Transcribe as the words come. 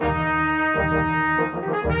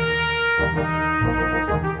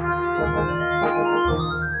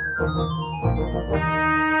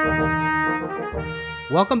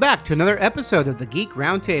Welcome back to another episode of the Geek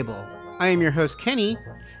Roundtable. I am your host, Kenny,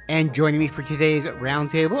 and joining me for today's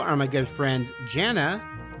Roundtable are my good friends Jana,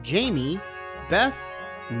 Jamie, Beth,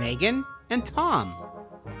 Megan, and Tom.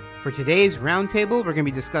 For today's Roundtable, we're going to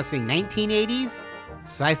be discussing 1980s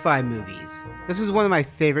sci-fi movies. This is one of my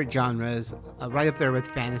favorite genres, right up there with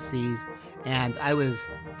fantasies, and I was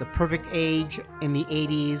the perfect age in the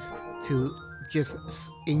 80s to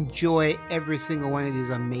just enjoy every single one of these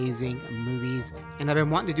amazing movies. And I've been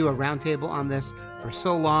wanting to do a roundtable on this for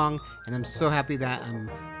so long, and I'm so happy that I'm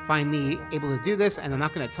finally able to do this. And I'm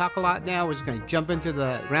not going to talk a lot now. We're just going to jump into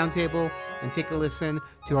the roundtable and take a listen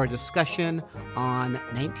to our discussion on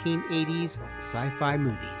 1980s sci-fi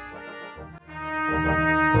movies.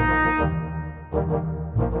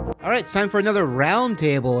 All right, it's time for another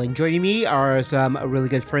roundtable, and joining me are some really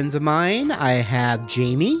good friends of mine. I have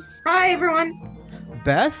Jamie. Hi, everyone.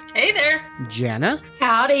 Beth. Hey there. Jana.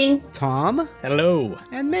 Howdy. Tom. Hello.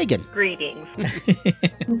 And Megan. Greetings.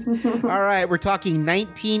 All right, we're talking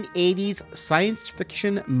 1980s science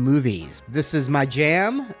fiction movies. This is my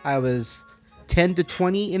jam. I was 10 to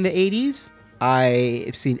 20 in the 80s.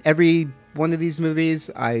 I've seen every one of these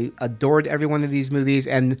movies. I adored every one of these movies,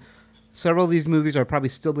 and several of these movies are probably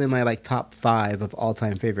still in my top 5 of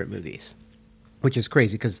all-time favorite movies, which is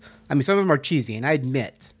crazy because, some of them are cheesy, and I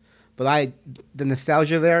admit. But the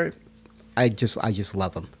nostalgia there, I just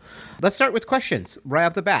love them. Let's start with questions right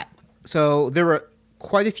off the bat. So there were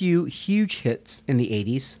quite a few huge hits in the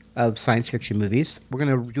 80s of science fiction movies. We're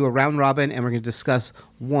going to do a round robin, and we're going to discuss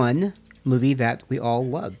one movie that we all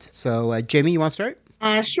loved. So, Jamie, you want to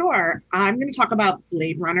start? Sure. I'm going to talk about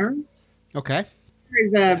Blade Runner. Okay.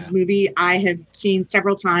 There's a movie I have seen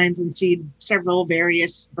several times and seen several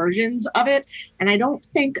various versions of it. And I don't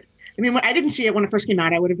think... I didn't see it when it first came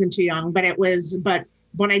out. I would have been too young, but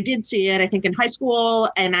when I did see it, I think in high school,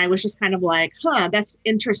 and I was just kind of like, that's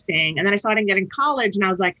interesting. And then I saw it again in college, and I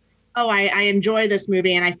was like, I enjoy this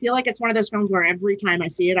movie. And I feel like it's one of those films where every time I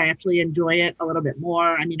see it, I actually enjoy it a little bit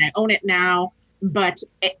more. I own it now, but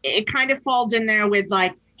it kind of falls in there with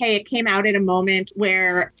hey, it came out at a moment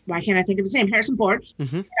where, why can't I think of his name? Harrison Ford.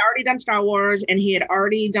 Mm-hmm. Had already done Star Wars, and he had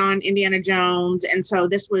already done Indiana Jones. And so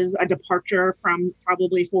this was a departure from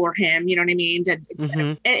probably for him, you know what I mean? It's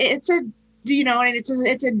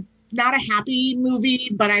not a happy movie,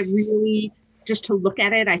 but I really, just to look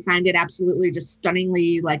at it, I find it absolutely just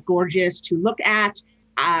stunningly gorgeous to look at.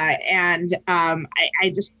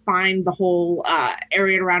 I just find the whole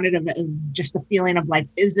area around it of just the feeling of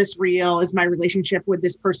is this real? Is my relationship with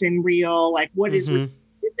this person real? What is it?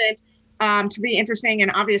 To be interesting.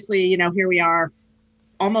 And obviously, here we are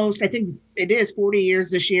almost, I think it is 40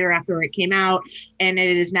 years this year after it came out, and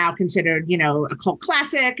it is now considered, a cult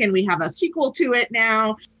classic, and we have a sequel to it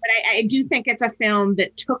now. But I do think it's a film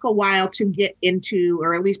that took a while to get into,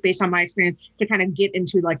 or at least based on my experience, to kind of get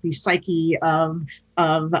into the psyche of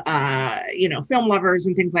film lovers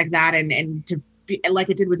and things like that, and to be,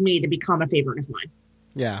 like it did with me, to become a favorite of mine.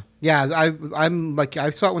 Yeah.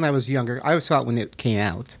 I saw it when I was younger. I saw it when it came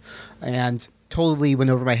out, and totally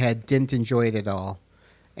went over my head. Didn't enjoy it at all.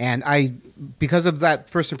 And because of that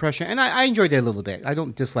first impression, and I enjoyed it a little bit. I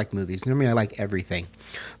don't dislike movies. Normally I like everything.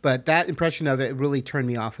 But that impression of it really turned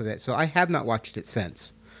me off of it. So I have not watched it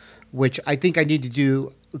since, which I think I need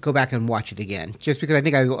to go back and watch it again. Just because I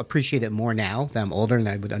think I appreciate it more now that I'm older and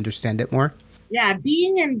I would understand it more. Yeah,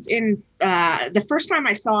 being in the first time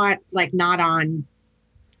I saw it, not on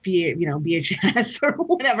VHS or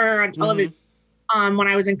whatever on television, when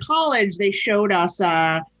I was in college, they showed us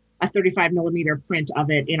a 35 millimeter print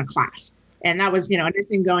of it in a class. And that was,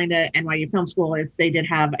 interesting going to NYU Film School is they did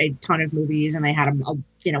have a ton of movies, and they had them,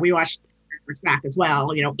 we watched back as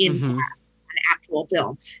well, in an actual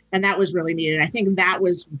film. And that was really neat. And I think that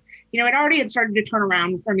was, it already had started to turn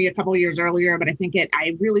around for me a couple of years earlier, but I think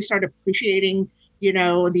I really started appreciating,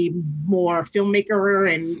 the more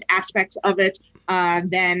filmmaker and aspects of it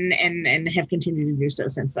then, and have continued to do so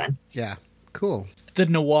since then. Yeah. Cool. The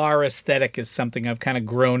noir aesthetic is something I've kind of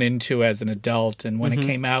grown into as an adult. And when it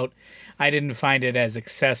came out, I didn't find it as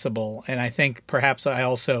accessible. And I think perhaps I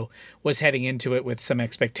also was heading into it with some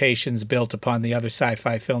expectations built upon the other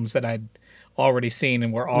sci-fi films that I'd already seen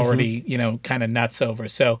and were already, kind of nuts over.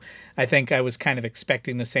 So I think I was kind of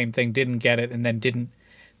expecting the same thing, didn't get it, and then didn't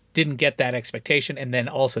get that expectation, and then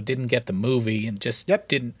also didn't get the movie and just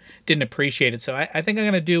didn't appreciate it. So I think I'm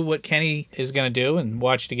going to do what Kenny is going to do and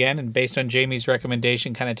watch it again, and based on Jamie's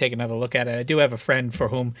recommendation, kind of take another look at it. I do have a friend for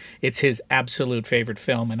whom it's his absolute favorite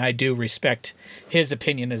film, and I do respect his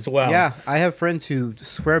opinion as well. Yeah, I have friends who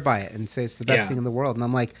swear by it and say it's the best thing in the world, and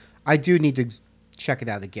I'm like, I do need to check it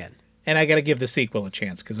out again. And I got to give the sequel a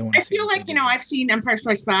chance because I want to see. I feel like, I've seen Empire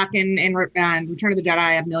Strikes Back and Return of the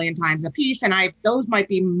Jedi a million times a piece, and those might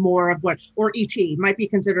be more of or E.T. might be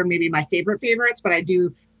considered maybe my favorites, but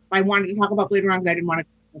I wanted to talk about Blade Runner because I didn't want to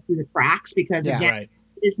go through the cracks because, again,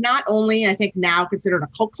 it's not only, I think, now considered a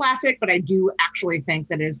cult classic, but I do actually think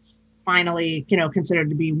that is finally, considered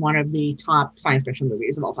to be one of the top science fiction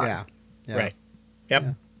movies of all time. Yeah. Right. Yep. Yeah.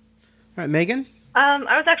 All right, Megan?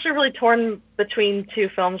 I was actually really torn between two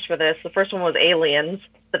films for this. The first one was Aliens,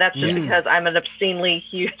 but that's just because I'm an obscenely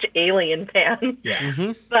huge Alien fan. Yeah.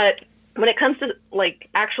 Mm-hmm. But when it comes to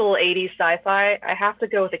actual 80s sci-fi, I have to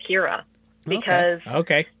go with Akira because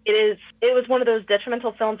it was one of those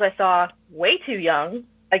detrimental films I saw way too young.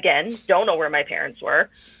 Again, don't know where my parents were.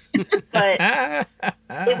 But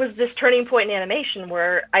it was this turning point in animation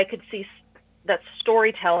where I could see that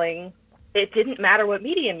storytelling, it didn't matter what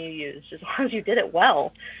medium you used, as long as you did it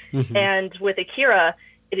well. Mm-hmm. And with Akira,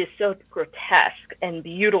 it is so grotesque and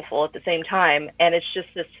beautiful at the same time. And it's just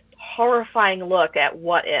this horrifying look at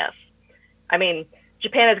what if. I mean,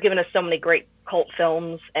 Japan has given us so many great cult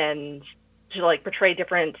films and to portray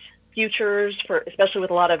different futures, especially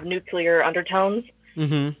with a lot of nuclear undertones.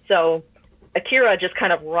 Mm-hmm. So Akira just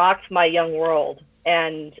kind of rocked my young world.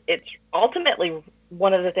 And it's ultimately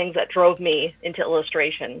one of the things that drove me into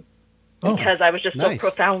illustration. Because I was just so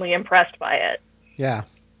profoundly impressed by it. Yeah.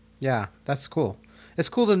 Yeah, that's cool. It's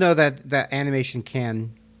cool to know that animation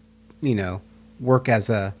can, work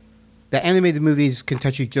that animated movies can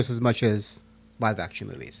touch you just as much as live action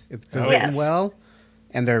movies. If they're written well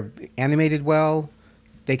and they're animated well,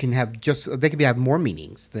 they can have more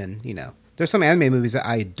meanings than, There's some anime movies that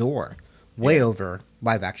I adore way over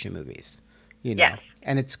live action movies, Yes.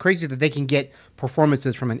 And it's crazy that they can get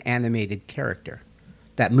performances from an animated character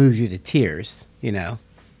that moves you to tears, How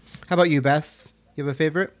about you, Beth? You have a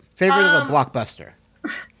favorite? Favorite of a blockbuster?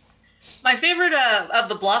 My favorite of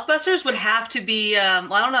the blockbusters would have to be, I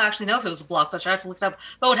don't actually know if it was a blockbuster. I have to look it up.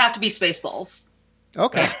 But it would have to be Spaceballs.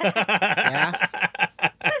 Okay. Yeah.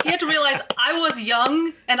 You have to realize I was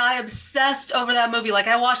young and I obsessed over that movie.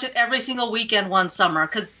 I watched it every single weekend one summer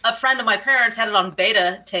because a friend of my parents had it on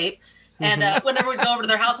beta tape. And whenever we'd go over to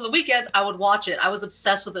their house on the weekends, I would watch it. I was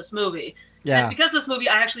obsessed with this movie. Yeah. And it's because of this movie,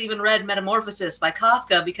 I actually even read Metamorphosis by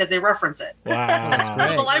Kafka because they reference it. Wow. That's I great.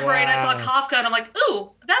 was at the library and I saw Kafka and I'm like,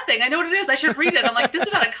 ooh, that thing. I know what it is. I should read it. I'm like, this is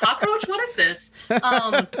about a cockroach? What is this?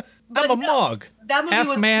 I'm a Mog. That movie half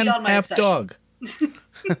was man, beyond my half obsession. dog.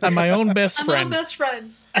 I'm my own best friend. I'm my own best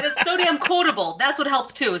friend. And it's so damn quotable. That's what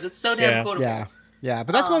helps too, is it's so damn quotable. Yeah. Yeah.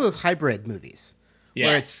 But that's one of those hybrid movies. Yes.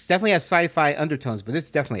 Where it definitely has sci-fi undertones, but it's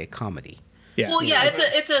definitely a comedy. Yeah. Well, yeah,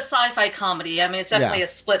 it's a sci-fi comedy. I mean, it's definitely a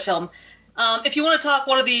split film. If you want to talk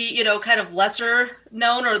one of the, kind of lesser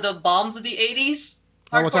known or the bombs of the 80s.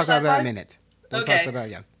 We'll talk about that in a minute. We'll talk about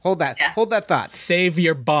Hold that thought. Save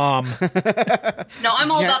your bomb. No,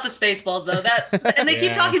 I'm all about the Spaceballs though. And they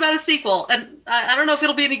keep talking about a sequel, and I don't know if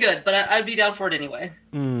it'll be any good, but I'd be down for it anyway.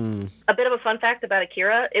 A bit of a fun fact about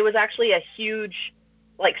Akira: it was actually a huge,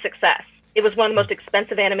 success. It was one of the most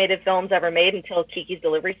expensive animated films ever made until Kiki's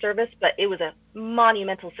Delivery Service, but it was a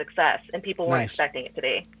monumental success, and people weren't expecting it to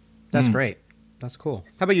be. That's great. That's cool.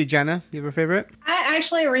 How about you, Jenna? You have a favorite? I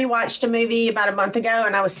actually rewatched a movie about a month ago,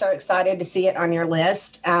 and I was so excited to see it on your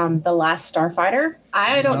list. The Last Starfighter.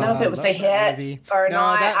 I don't know if it was a hit or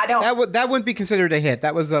not. I don't. That wouldn't be considered a hit.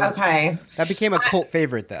 That was okay. That became a cult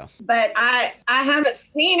favorite, though. But I haven't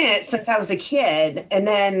seen it since I was a kid, and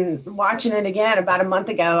then watching it again about a month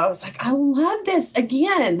ago, I was like, I love this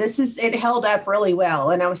again. It held up really well,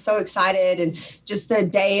 and I was so excited. And just the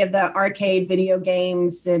day of the arcade video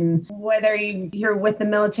games, and whether you're with the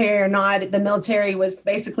military or not, the military was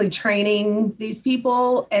basically training these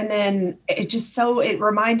people, and then it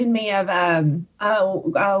reminded me of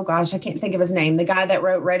oh gosh, I can't think of his name. The guy that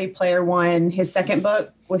wrote Ready Player One, his second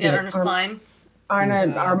book was Ernest Cline.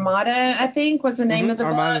 Armada, I think, was the name of the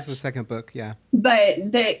book. Armada's the second book, yeah. But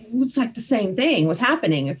it was the same thing was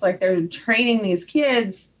happening. It's like they're training these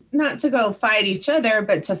kids not to go fight each other,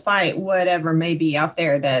 but to fight whatever may be out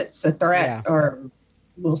there that's a threat, or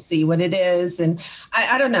we'll see what it is. And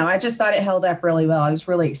I don't know. I just thought it held up really well. I was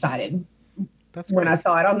really excited when I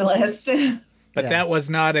saw it on the list. But that was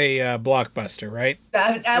not a blockbuster, right?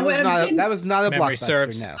 That was not a blockbuster.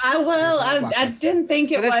 Serves. No. I didn't think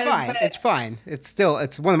it was. Fine. But it's fine.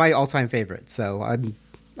 It's one of my all-time favorites. So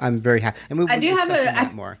I'm very happy. And I do have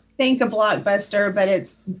I think a blockbuster, but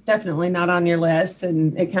it's definitely not on your list,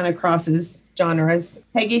 and it kind of crosses genres.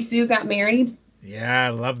 Peggy Sue Got Married. Yeah, I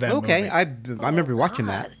love that. Okay, movie. I remember watching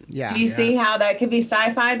that. Yeah. Do you see how that could be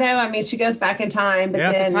sci-fi though? I mean, she goes back in time, but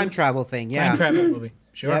then it's a time travel thing. Yeah, time travel movie.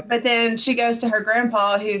 Sure. Yep. But then she goes to her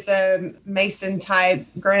grandpa, who's a Mason type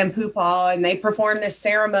grandpoopaw, and they perform this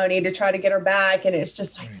ceremony to try to get her back. And it's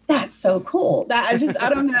just like, that's so cool. I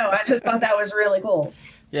don't know. I just thought that was really cool.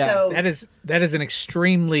 Yeah. So, that is an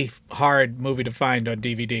extremely hard movie to find on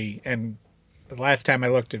DVD. And the last time I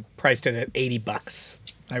looked, it priced it at $80.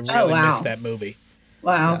 I really missed that movie.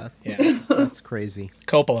 Wow. Yeah. That's crazy.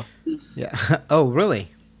 Coppola. Yeah. Oh, really?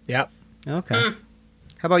 Yep. Okay.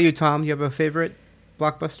 How about you, Tom? Do you have a favorite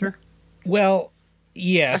blockbuster? Well,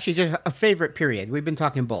 yes. Actually, just a favorite period. We've been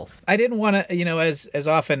talking both. I didn't want to, as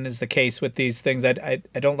often is the case with these things, I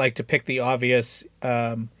don't like to pick the obvious.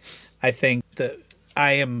 I think that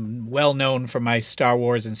I am well known for my Star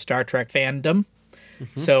Wars and Star Trek fandom.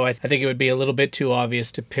 Mm-hmm. So I think it would be a little bit too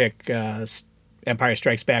obvious to pick Empire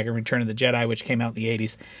Strikes Back and Return of the Jedi, which came out in the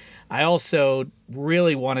 80s. I also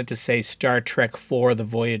really wanted to say Star Trek IV: The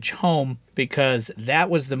Voyage Home, because that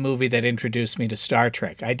was the movie that introduced me to Star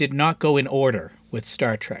Trek. I did not go in order with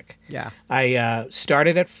Star Trek. Yeah. I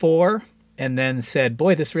started at 4 and then said,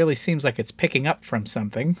 boy, this really seems like it's picking up from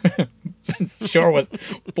something.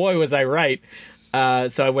 Boy, was I right.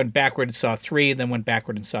 So I went backward and saw 3, then went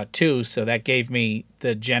backward and saw 2. So that gave me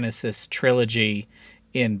the Genesis trilogy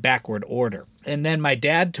in backward order. And then my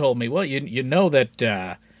dad told me, well, you know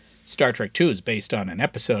that Star Trek 2 is based on an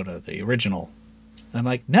episode of the original. I'm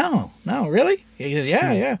like, no, really? He goes,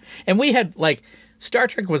 yeah. And we had, Star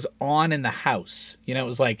Trek was on in the house. It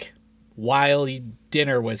was like while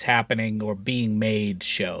dinner was happening or being made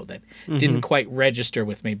show that didn't quite register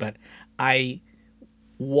with me. But I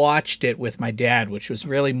watched it with my dad, which was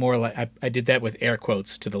really more like I did that with air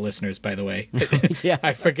quotes to the listeners, by the way. Yeah,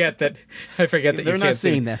 I forget that they're not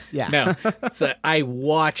seeing this. Yeah, no. So I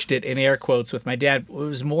watched it in air quotes with my dad. It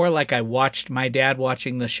was more like I watched my dad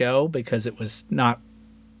watching the show because it was not,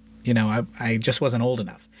 I just wasn't old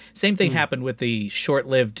enough. Same thing happened with the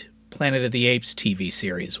short-lived Planet of the Apes TV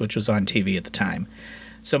series, which was on TV at the time.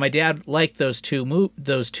 So my dad liked those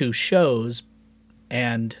two shows,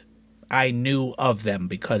 and I knew of them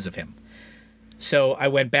because of him. So I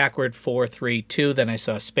went backward 4, 3, 2, then I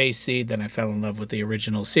saw Space Seed, then I fell in love with the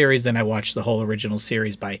original series, then I watched the whole original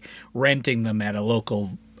series by renting them at a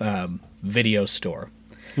local video store.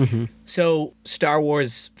 Mm-hmm. So Star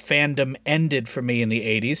Wars fandom ended for me in the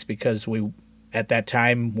 80s because we, at that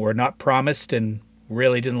time, were not promised and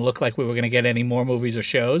really didn't look like we were going to get any more movies or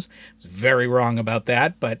shows. I was very wrong about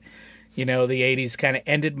that, but the 80s kind of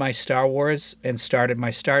ended my Star Wars and started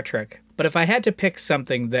my Star Trek. But if I had to pick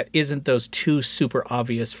something that isn't those two super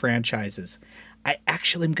obvious franchises, I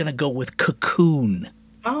actually am going to go with Cocoon.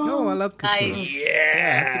 Oh, I love Cocoon. Nice.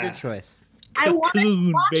 Yeah. That's a good choice. I want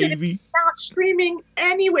to watch baby. it. It's not streaming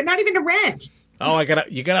anywhere, not even to rent. Oh,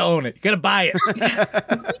 you gotta own it. You gotta buy it.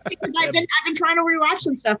 Because I've been trying to rewatch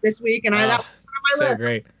some stuff this week, and I thought so list.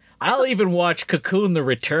 Great. I'll even watch Cocoon: The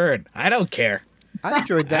Return. I don't care. I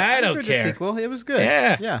enjoyed that. I don't care. The sequel. It was good.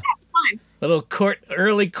 Yeah. Fine. Little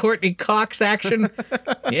early Courtney Cox action.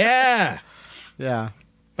 Yeah. Yeah.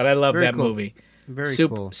 But I love Very that cool. movie. Very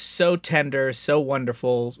cool. So tender, so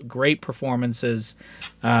wonderful, great performances.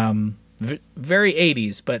 Very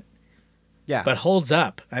 80s, but holds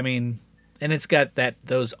up. I mean, and it's got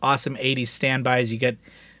those awesome 80s standbys. You get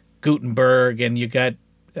Gutenberg, and you got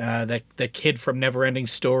the kid from Neverending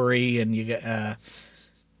Story, and you get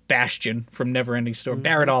Bastion from Neverending Story. Mm-hmm.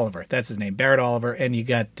 Barrett Oliver, that's his name. Barrett Oliver, and you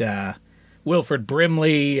got Wilford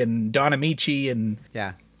Brimley and Don Amici, and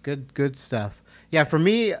good stuff. Yeah, for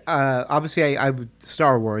me, obviously I would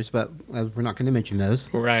Star Wars, but we're not going to mention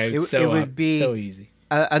those. Right. It would be so easy.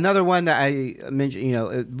 Another one that I mentioned,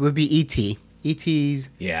 it would be E.T. E.T.'s.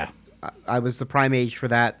 Yeah. I was the prime age for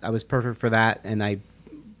that. I was perfect for that, and I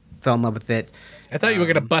fell in love with it. I thought you were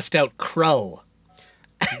going to bust out Crow.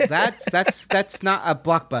 That's not a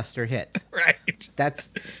blockbuster hit. Right.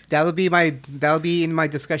 That'll be in my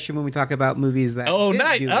discussion when we talk about movies that. Oh,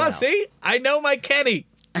 nice. Do well. See, I know my Kenny.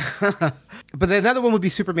 But another one would be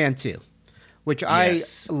Superman 2, which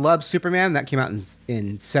yes. I love Superman. That came out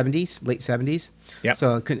in 70s, late 70s. Yep.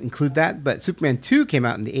 So I couldn't include that. But Superman 2 came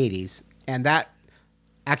out in the 80s, and that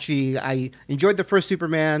actually I enjoyed the first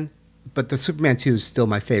Superman, but the Superman 2 is still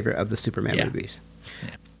my favorite of the Superman movies. Yeah.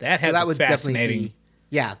 That has a fascinating.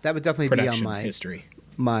 That would definitely be on my history.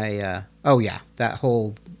 That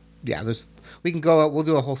whole we'll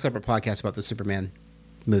do a whole separate podcast about the Superman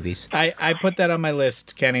movies. I put that on my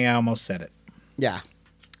list, Kenny. I almost said it. Yeah.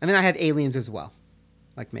 And then I had Aliens as well,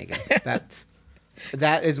 like Megan.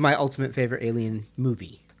 That is my ultimate favorite Alien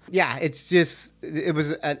movie. Yeah, it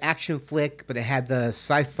was an action flick, but it had the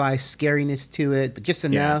sci-fi scariness to it, but just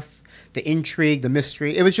enough the intrigue, the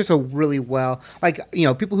mystery. It was just a really well, like,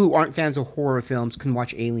 people who aren't fans of horror films can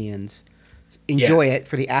watch Aliens, enjoy it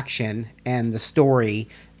for the action and the story,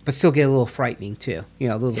 but still get a little frightening too.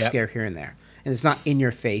 A little scare here and there. And it's not in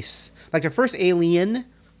your face. Like the first Alien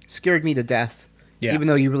scared me to death. Yeah. Even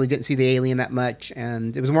though you really didn't see the alien that much,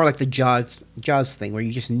 and it was more like the Jaws thing, where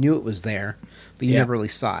you just knew it was there, but you never really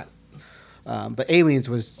saw it. But Aliens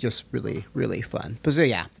was just really, really fun. But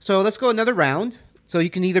so let's go another round. So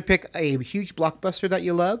you can either pick a huge blockbuster that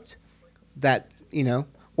you loved,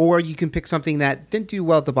 or you can pick something that didn't do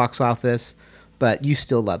well at the box office, but you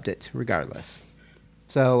still loved it regardless.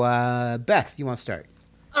 So Beth, you want to start?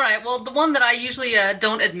 All right. Well, the one that I usually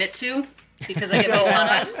don't admit to because I get made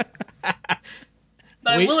fun of.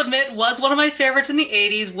 But I will admit, was one of my favorites in the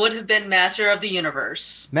 80s, would have been Master of the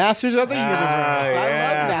Universe. Masters of the Universe. I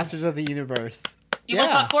love Masters of the Universe. You want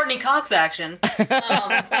to talk Courtney Cox action. No,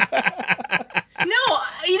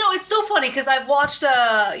 it's so funny because I've watched,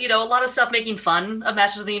 a lot of stuff making fun of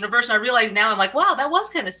Masters of the Universe, and I realize now, I'm like, wow, that was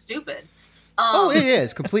kind of stupid. It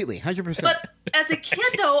is, completely, 100%. But as a kid,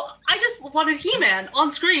 though, I just wanted He-Man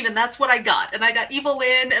on screen, and that's what I got. And I got Evil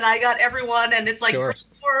Lynn, and I got everyone, and it's like... Sure.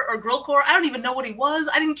 Or Grillcore, I don't even know what he was.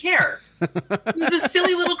 I didn't care. He was this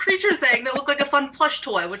silly little creature thing that looked like a fun plush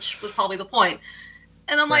toy, which was probably the point.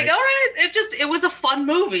 And I'm like, all right, it was a fun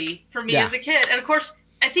movie for me as a kid. And of course,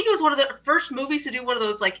 I think it was one of the first movies to do one of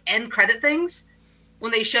those like end credit things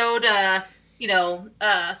when they showed,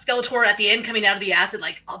 Skeletor at the end coming out of the acid,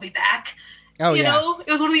 like, I'll be back. Oh, you know,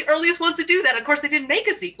 it was one of the earliest ones to do that. Of course, they didn't make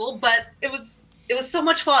a sequel, but it was so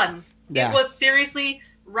much fun. Yeah. It was seriously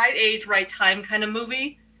right age, right time kind of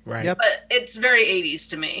movie. Right. Yep. But it's very 80s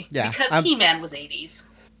to me. Yeah. Because He-Man was 80s.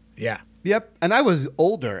 Yeah. Yep. And I was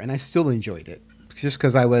older and I still enjoyed it just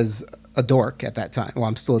because I was a dork at that time. Well,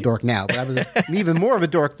 I'm still a dork now, but I was even more of a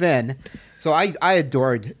dork then. So I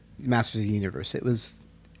adored Masters of the Universe.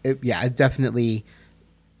 It definitely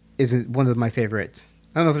isn't one of my favorite.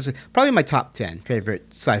 I don't know if it's probably my top 10 favorite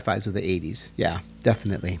sci-fis of the 80s. Yeah,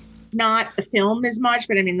 definitely. Not the film as much,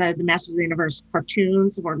 but I mean, the Masters of the Universe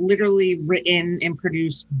cartoons were literally written and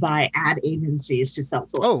produced by ad agencies to sell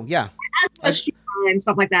toys. Oh, yeah. And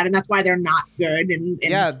stuff like that. And that's why they're not good. And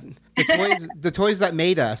yeah, the Toys That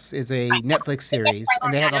Made Us is a Netflix series.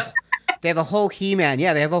 And they have a whole He-Man.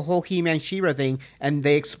 Yeah, they have a whole He-Man She-Ra thing. And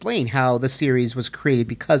they explain how the series was created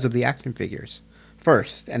because of the action figures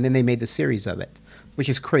first. And then they made the series of it, which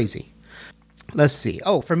is crazy. Let's see.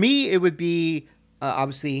 Oh, for me, it would be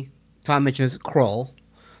obviously... Tom mentions Kroll.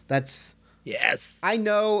 That's... Yes. I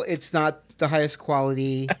know it's not the highest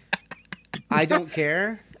quality. I don't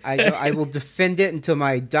care. I will defend it until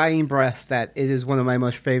my dying breath that it is one of my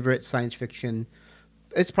most favorite science fiction.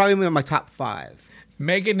 It's probably one of my top 5.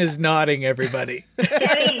 Megan is nodding, everybody.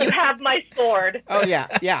 Kenny, you have my sword. Oh, yeah.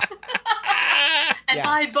 And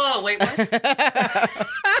my bow. Wait, what?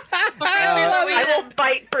 I will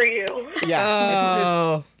fight for you.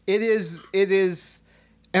 Yeah. It is...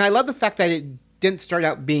 And I love the fact that it didn't start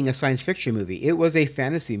out being a science fiction movie. It was a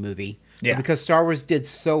fantasy movie. Yeah. But because Star Wars did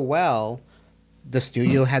so well, the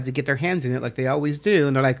studio had to get their hands in it like they always do.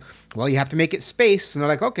 And they're like, well, you have to make it space. And they're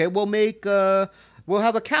like, okay, we'll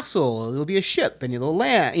have a castle. It'll be a ship and it'll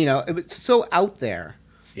land. It was so out there.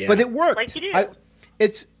 Yeah. But it worked. Like you do.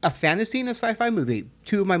 It's a fantasy and a sci-fi movie.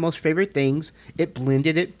 2 of my most favorite things. It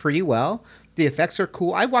blended it pretty well. The effects are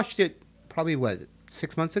cool. I watched it probably,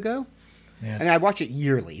 6 months ago? Yeah. And I watch it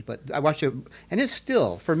yearly, but I watch it, and it's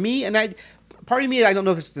still, for me, part of me, I don't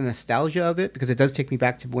know if it's the nostalgia of it, because it does take me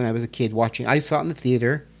back to when I was a kid watching. I saw it in the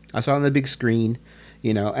theater, I saw it on the big screen,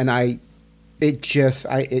 and I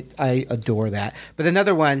adore that. But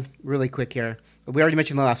another one, really quick here, we already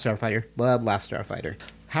mentioned The Last Starfighter. Love Last Starfighter.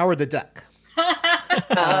 Howard the Duck. Oh,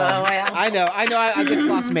 wow. I know, I just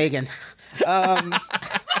lost Megan.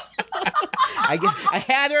 I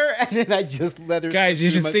had her, and then I just let her. Guys, you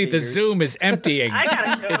should see the Zoom is emptying. I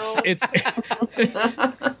gotta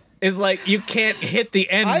go. It's like you can't hit the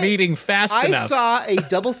end meeting fast enough. I saw a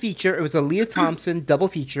double feature. It was a Leah Thompson double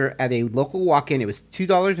feature at a local walk-in. It was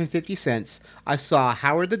 $2.50. I saw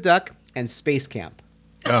Howard the Duck and Space Camp.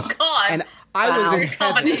 Oh God! And I was in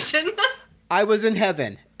combination. Heaven. I was in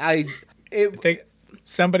heaven. I think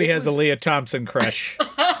somebody has a Leah Thompson crush.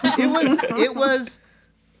 It was.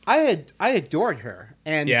 I adored her,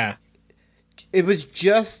 and it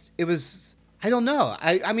was. I don't know.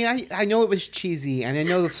 I mean, I know it was cheesy, and I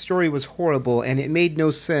know the story was horrible, and it made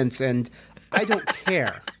no sense, and I don't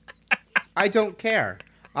care. I don't care.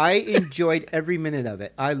 I enjoyed every minute of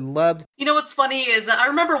it. I loved. You know what's funny is I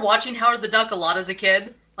remember watching Howard the Duck a lot as a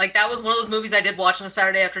kid. Like that was one of those movies I did watch on a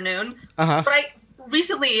Saturday afternoon. Uh-huh. But I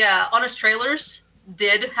recently, Honest Trailers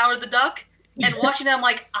did Howard the Duck. And watching it, I'm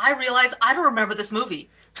like, I realize I don't remember this movie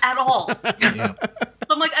at all. Yeah.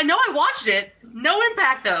 So I'm like, I know I watched it. No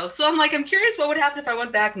impact, though. So I'm like, I'm curious what would happen if I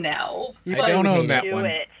went back now. I don't own that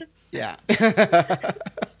one. Yeah.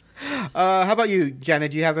 How about you, Jenna?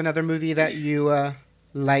 Do you have another movie that you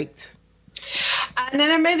liked?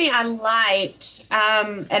 Another movie I liked,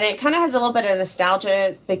 and it kind of has a little bit of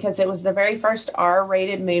nostalgia because it was the very first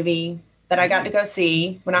R-rated movie that I got to go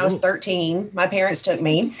see when I was 13. My parents took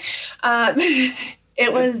me.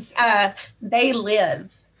 It was They Live.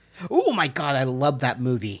 Oh my God, I love that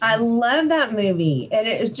movie. I love that movie. And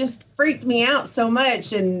it just freaked me out so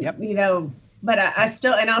much. And, you know, but I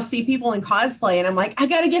still, and I'll see people in cosplay and I'm like, I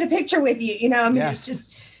got to get a picture with you. You know, I mean, it's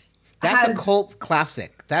just. That's a cult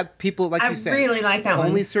classic. That people, like you said. I really like that one.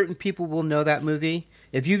 Only certain people will know that movie.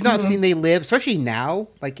 If you've not seen They Live, especially now,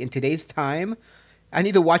 like in today's time, I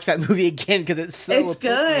need to watch that movie again because it's so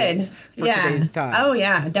good for today's time. Oh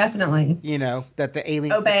yeah, definitely. You know that the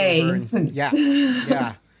aliens obey. And, yeah,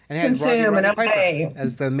 and they had consume and obey Piper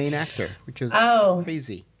as the main actor, which is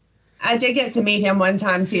crazy. I did get to meet him one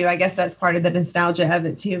time too. I guess that's part of the nostalgia of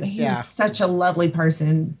it too. He was such a lovely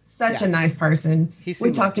person, such a nice person.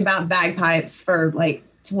 We talked about bagpipes for like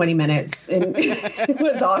 20 minutes, and it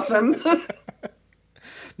was awesome.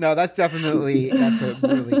 No, that's a really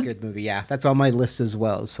good movie. Yeah, that's on my list as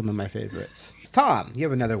well as some of my favorites. Tom, you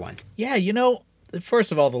have another one. Yeah, you know,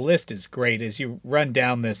 first of all, the list is great. As you run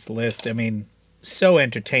down this list, I mean, so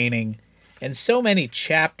entertaining and so many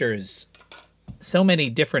chapters, so many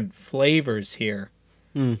different flavors here.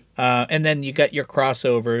 And then you got your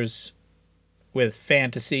crossovers with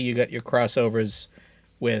fantasy. You got your crossovers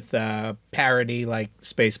with parody like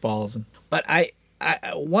Spaceballs. But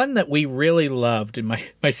one that we really loved, and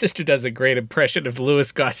my sister does a great impression of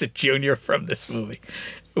Louis Gossett Jr. from this movie,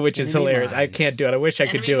 which is hilarious. Mine. I can't do it. I wish I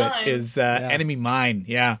could do it. Is Enemy Mine.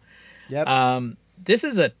 Yeah. Yep. This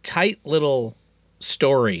is a tight little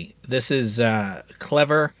story. This is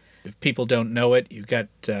clever. If people don't know it, you've got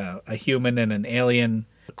a human and an alien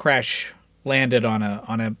crash landed on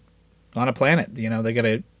a planet. You know, they got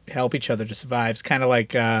to help each other to survive. It's kind of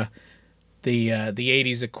like the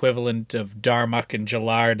 80's equivalent of Darmok and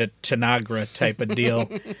Jalar to Tanagra type of deal.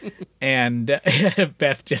 And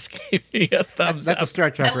Beth just gave me a thumbs up. That's a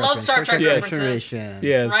Star Trek reference. I love Star Trek references.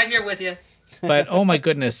 Yes. Right here with you. But oh my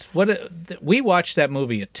goodness, we watched that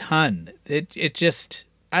movie a ton. It just,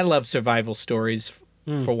 I love survival stories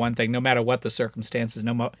for one thing, no matter what the circumstances,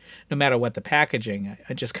 no matter what the packaging.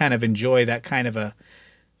 I just kind of enjoy that kind of a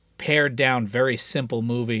pared down, very simple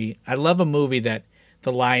movie. I love a movie that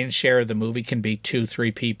the lion's share of the movie can be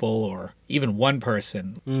 2-3 people or even one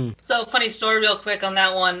person. So funny story real quick on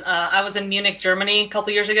that one. I was in Munich, Germany a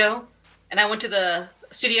couple years ago, and I went to the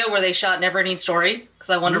studio where they shot Neverending Story because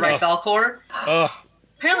I wanted to write Falkor.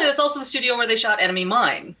 Apparently that's also the studio where they shot Enemy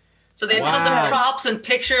Mine. So they had tons of props and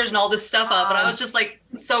pictures and all this stuff up, and I was just like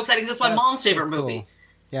so excited because it's my mom's favorite movie.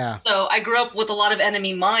 Yeah. So I grew up with a lot of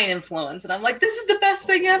Enemy Mine influence, and I'm like, this is the best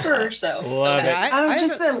thing ever. So love it.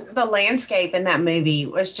 Just the landscape in that movie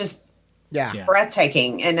was just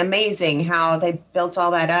breathtaking and amazing how they built all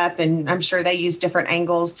that up, and I'm sure they used different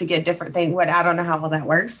angles to get different things. I don't know how all that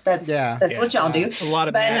works. That's what y'all do. A lot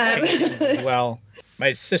of pictures as well.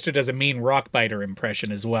 My sister does a mean rock biter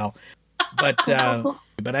impression as well.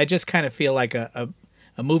 But I just kind of feel like a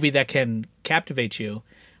movie that can captivate you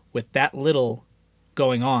with that little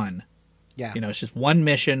going on. Yeah. You know, it's just one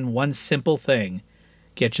mission, one simple thing,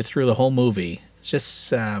 get you through the whole movie. It's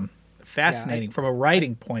just fascinating from a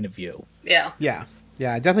writing point of view. Yeah. Yeah.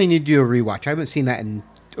 Yeah. I definitely need to do a rewatch. I haven't seen that in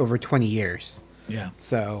over 20 years. Yeah.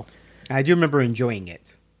 So I do remember enjoying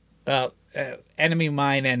it. Enemy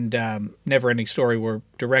Mine and Neverending Story were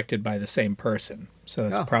directed by the same person. So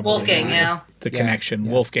that's probably Wolfgang, the connection.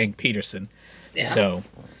 Yeah. Wolfgang Peterson. Yeah. So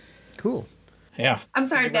cool. Yeah. I'm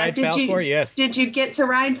sorry, Beth. Yes. Did you get to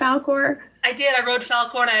ride Falkor? I did. I rode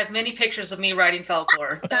Falkor, and I have many pictures of me riding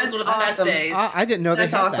Falkor. That was one of the best days. I didn't know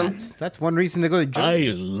that's awesome. That's one reason to go to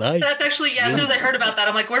Germany. That's actually, as soon as I heard about that,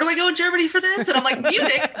 I'm like, where do I go in Germany for this? And I'm like,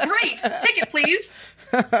 Munich, great. Ticket, please.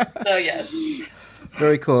 So, yes.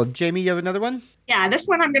 Very cool. Jamie, you have another one? Yeah, this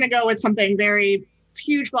one I'm going to go with something very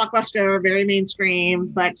huge blockbuster, very mainstream,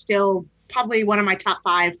 but still probably one of my top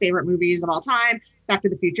 5 favorite movies of all time, Back to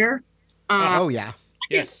the Future.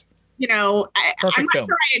 Yes. You know, Perfect film.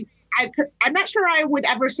 I'm not sure I would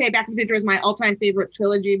ever say Back to the Future is my all-time favorite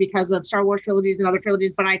trilogy because of Star Wars trilogies and other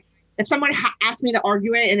trilogies, but if someone asked me to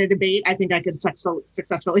argue it in a debate, I think I could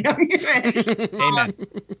successfully argue it. Amen.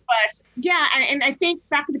 But yeah, and I think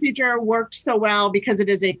Back to the Future works so well because it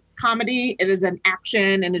is a comedy, it is an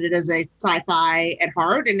action, and it is a sci-fi at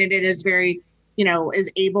heart, and it is very,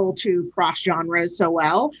 is able to cross genres so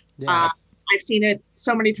well. Yeah. I've seen it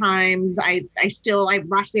so many times. I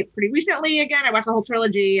watched it pretty recently again. I watched the whole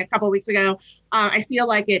trilogy a couple of weeks ago. I feel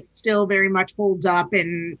like it still very much holds up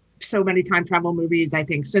in so many time travel movies. I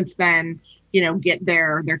think since then, get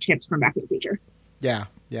their tips from Back to the Future. Yeah,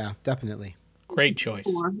 definitely. Great choice.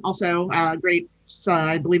 Also, great.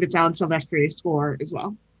 I believe it's Alan Silvestri's score as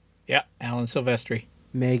well. Yeah, Alan Silvestri.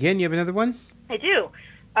 Megan, you have another one? I do.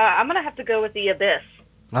 I'm gonna have to go with The Abyss.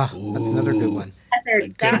 That's another good one. That's a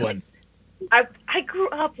good one. I grew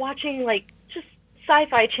up watching just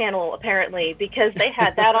Sci-Fi Channel apparently because they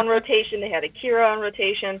had that on rotation. They had Akira on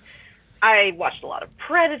rotation. I watched a lot of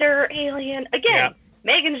Predator, Alien. Again,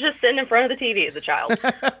 Megan's just sitting in front of the TV as a child.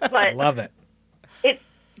 But I love it.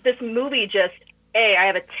 This movie just, I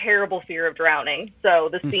have a terrible fear of drowning. So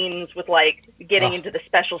the scenes with getting into the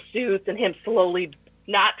special suits and him slowly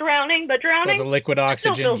not drowning, but drowning. The liquid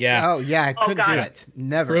oxygen, Oh, yeah, I couldn't do it.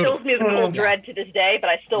 Never. It fills me with cold dread to this day, but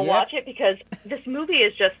I still watch it because this movie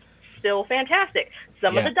is just still fantastic.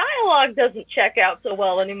 Some of the dialogue doesn't check out so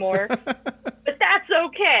well anymore, but that's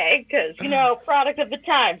okay because, product of the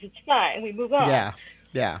times. It's fine. We move on.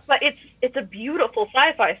 Yeah. But it's a beautiful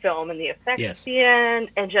sci-fi film, and the effects at the end,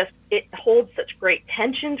 and just it holds such great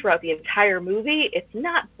tension throughout the entire movie. It's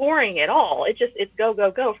not boring at all. It's go,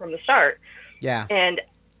 go, go from the start. Yeah. And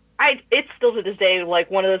it's still to this day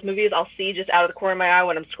one of those movies I'll see just out of the corner of my eye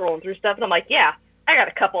when I'm scrolling through stuff, and I'm like, yeah, I got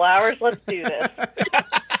a couple hours. Let's do this.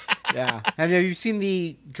 Yeah. And have you seen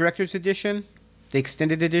the director's edition, the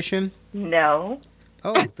extended edition? No.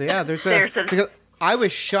 Oh, yeah. Because I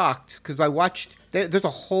was shocked because I watched. There's a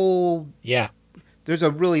whole. Yeah. There's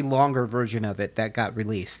a really longer version of it that got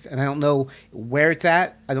released, and I don't know where it's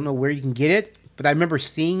at. I don't know where you can get it, but I remember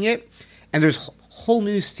seeing it, and there's whole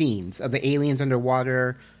new scenes of the aliens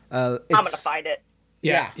underwater. I'm gonna find it.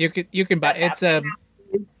 Yeah. You can buy it's a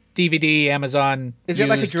DVD, Amazon. Is it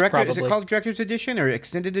like a director? Probably. Is it called director's edition or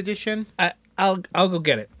extended edition? I'll go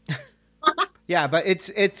get it. Yeah, but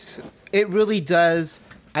it really does.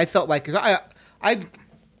 I felt like because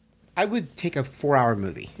I would take a 4-hour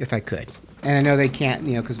movie if I could, and I know they can't,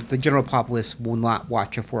 because the general populace will not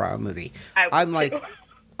watch a 4-hour movie. I'm like,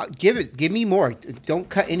 give me more. Don't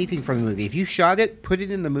cut anything from the movie. If you shot it, put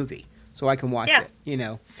it in the movie so I can watch it.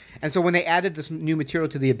 And so when they added this new material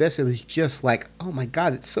to The Abyss, it was just like, oh my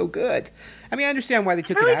God, it's so good. I mean, I understand why they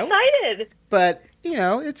took it out. I'm excited. But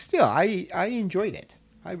it's still I enjoyed it.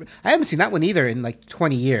 I haven't seen that one either in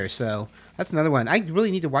 20 years, so that's another one. I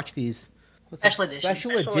really need to watch these. Special edition.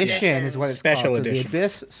 Special edition is what it's called. So The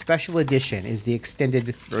Abyss Special Edition is the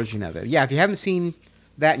extended version of it. Yeah, if you haven't seen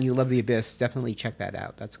that and you love The Abyss, definitely check that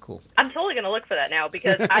out. That's cool. I'm totally going to look for that now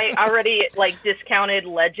because I already discounted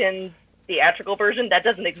Legends theatrical version. That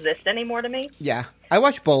doesn't exist anymore to me. Yeah, I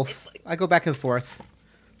watch both. I go back and forth,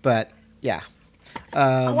 but yeah.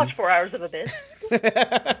 I'll watch 4 hours of Abyss.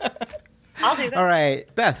 I'll do that. All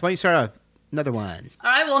right, Beth, why don't you start off? Another one.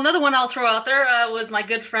 All right. Well, another one I'll throw out there was my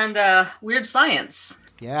good friend Weird Science.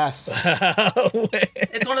 Yes.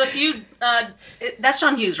 It's one of the few. That's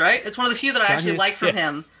John Hughes, right? It's one of the few that I actually like from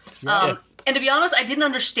him. Yes. And to be honest, I didn't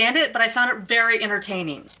understand it, but I found it very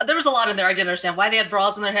entertaining. There was a lot in there I didn't understand. Why they had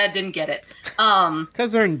bras in their head, didn't get it.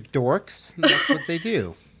 Because they're dorks. And that's what they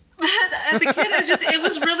do. As a kid, it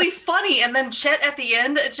was really funny. And then Chet at the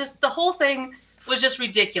end, it's just the whole thing was just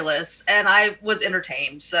ridiculous, and I was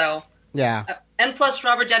entertained. So. Yeah. And plus,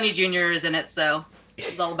 Robert Downey Jr. is in it, so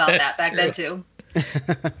it was all about that back then, too.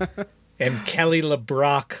 And Kelly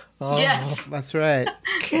LeBrock. Oh, yes. That's right.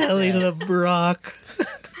 Kelly LeBrock.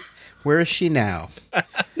 Where is she now?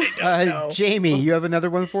 Jamie, you have another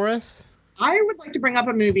one for us? I would like to bring up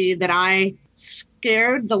a movie that I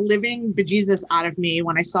scared the living bejesus out of me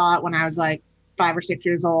when I saw it when I was 5 or 6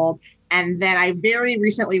 years old. And then I very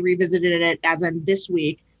recently revisited it as in this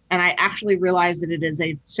week. And I actually realized that it is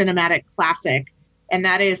a cinematic classic, and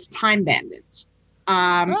that is Time Bandits.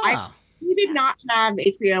 We did not have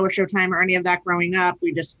HBO or Showtime or any of that growing up.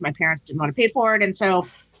 My parents didn't want to pay for it. And so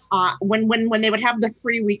when they would have the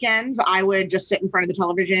free weekends, I would just sit in front of the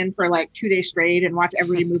television for 2 days straight and watch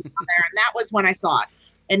every movie on there. And that was when I saw it.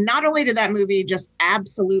 And not only did that movie just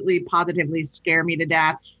absolutely positively scare me to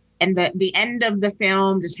death, and the end of the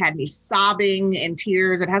film just had me sobbing in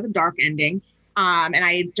tears. It has a dark ending. And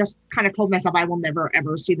I just kind of told myself I will never,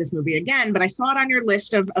 ever see this movie again. But I saw it on your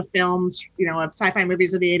list of films, of sci-fi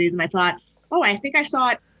movies of the 80s. And I thought, I think I saw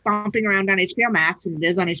it bumping around on HBO Max, and it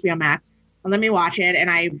is on HBO Max. And let me watch it. And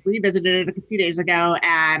I revisited it a few days ago,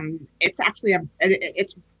 and it's actually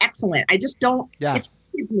it's excellent. I just don't. Yeah. It's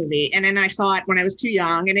a kids movie, and then I saw it when I was too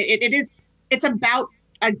young, and it's about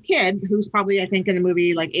a kid who's probably, I think, in the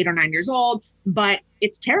movie like 8 or 9 years old, but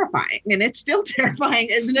it's terrifying, and it's still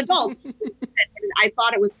terrifying as an adult. I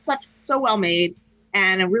thought it was so well made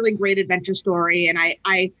and a really great adventure story. And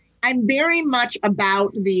I'm very much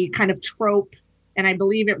about the kind of trope, and I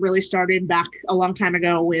believe it really started back a long time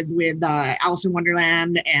ago with Alice in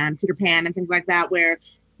Wonderland and Peter Pan and things like that, where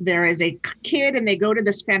there is a kid and they go to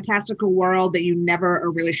this fantastical world that you never are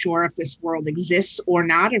really sure if this world exists or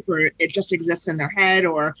not, if it just exists in their head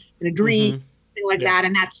or in a dream, thing like that.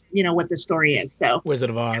 And that's, what the story is. So Wizard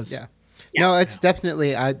of Oz. Yeah. No, it's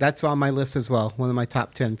definitely, that's on my list as well. One of my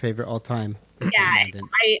top 10 favorite all time. Yeah,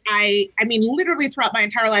 I mean, literally throughout my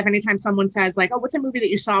entire life, anytime someone says like, "Oh, what's a movie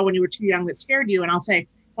that you saw when you were too young that scared you?" and I'll say,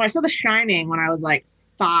 "Well, I saw The Shining when I was like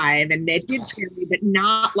 5, and it did scare me, but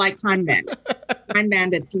not like Time Bandits. Time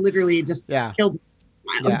Bandits literally just killed me."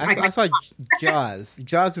 Yeah, I saw Jaws.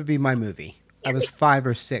 Jaws would be my movie. I was 5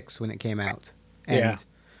 or 6 when it came out, and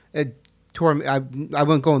it tore me. I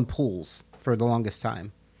wouldn't go in pools for the longest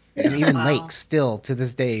time, and even lakes. Still to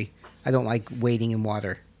this day, I don't like wading in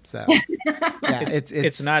water. So,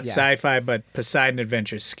 it's not sci-fi, but Poseidon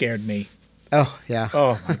Adventures scared me. Oh, yeah.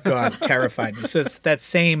 Oh, my God, terrified me. So it's that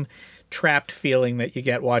same trapped feeling that you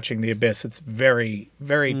get watching The Abyss. It's very,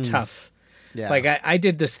 very tough. Yeah. Like, I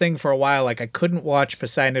did this thing for a while. Like, I couldn't watch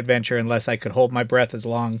Poseidon Adventure unless I could hold my breath as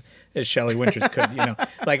long as Shelley Winters could,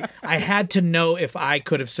 Like, I had to know if I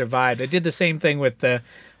could have survived. I did the same thing with the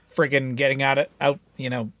friggin' getting out,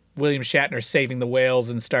 William Shatner saving the whales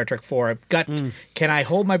in Star Trek 4. Can I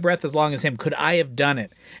hold my breath as long as him? Could I have done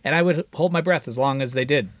it? And I would hold my breath as long as they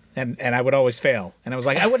did. And I would always fail. And I was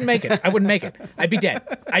like, I wouldn't make it. I'd be dead.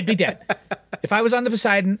 If I was on the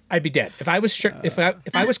Poseidon, I'd be dead. If I was if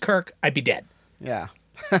I was Kirk, I'd be dead. Yeah.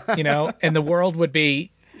 And the world would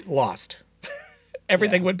be lost.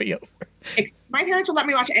 Everything would be over. My parents would let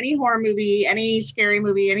me watch any horror movie, any scary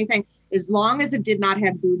movie, anything, as long as it did not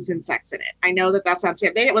have boobs and sex in it. I know that sounds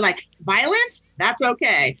scary. They were like, violence? That's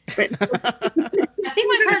okay. But I think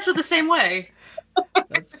my parents were the same way.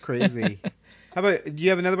 That's crazy. How about, do you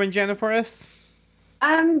have another one, Jenna, for us?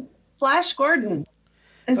 Flash Gordon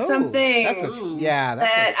is something that's a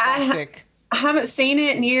classic. I haven't seen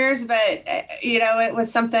it in years, but, it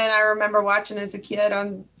was something I remember watching as a kid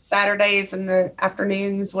on Saturdays in the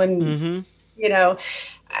afternoons when,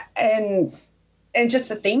 and just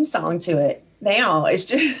the theme song to it now is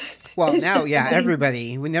just... Well, now,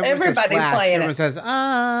 everybody. Whenever everybody's Flash, playing everyone says,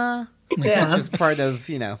 Yeah. It's just part of,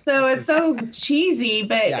 So it's so cheesy,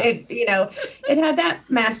 but it had that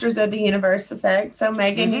Masters of the Universe effect. So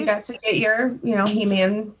Megan, you got to get your,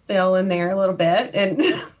 He-Man fill in there a little bit.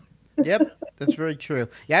 And Yep, that's very true.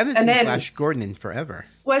 Yeah, I haven't seen Flash Gordon in forever.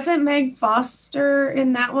 Wasn't Meg Foster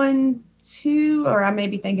in that one too? Or I may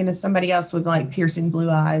be thinking of somebody else with like piercing blue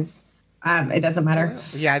eyes. It doesn't matter.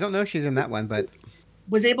 Yeah, I don't know if she's in that one, but...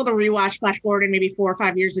 Was able to rewatch Flash Gordon maybe 4 or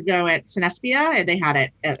 5 years ago at Cinespia, and they had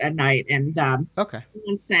it at night, and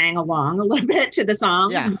everyone sang along a little bit to the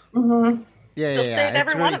songs. Yeah, yeah.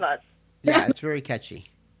 Every one of us. Yeah, it's very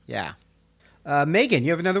catchy. Yeah, Megan,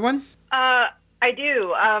 you have another one? I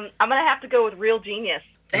do. I'm gonna have to go with Real Genius.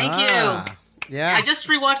 Thank you. Yeah, I just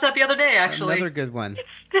rewatched that the other day. Actually, another good one. It's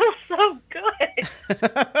still so good.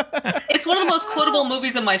 It's one of the most quotable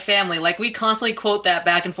movies in my family. Like we constantly quote that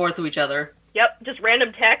back and forth to each other. Yep, just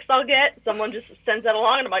random text I'll get. Someone just sends that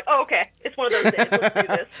along, and I'm like, oh, okay. It's one of those days. Let's do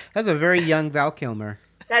this. That's a very young Val Kilmer.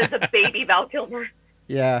 That is a baby Val Kilmer.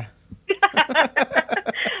 Yeah.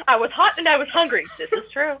 I was hot and I was hungry. This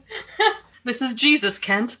is true. This is Jesus,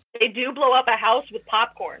 Kent. They do blow up a house with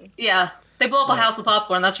popcorn. Yeah, they blow up a house with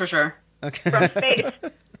popcorn, that's for sure. Okay. From space.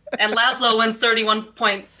 And Laszlo wins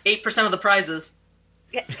 31.8% of the prizes.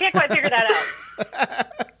 Yeah, can't quite figure that out.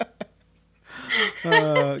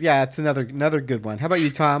 Yeah, it's another good one. How about you,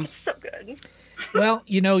 Tom? So good. Well,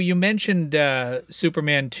 you mentioned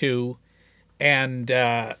Superman 2, and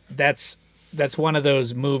that's one of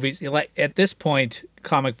those movies. Like at this point,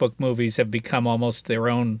 comic book movies have become almost their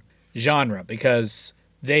own genre because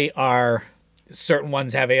they are. Certain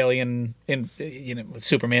ones have alien,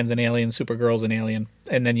 Superman's an alien, Supergirl's an alien,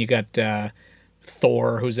 and then you got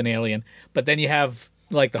Thor, who's an alien. But then you have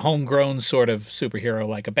like the homegrown sort of superhero,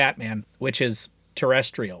 like a Batman, which is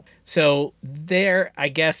terrestrial. So there, I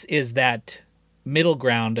guess, is that middle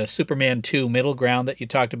ground, a Superman 2 middle ground that you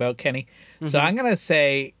talked about, Kenny. Mm-hmm. So I'm going to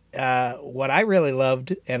say what I really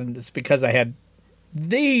loved, and it's because I had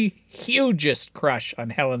the hugest crush on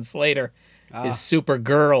Helen Slater, is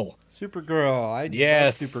Supergirl. Supergirl. I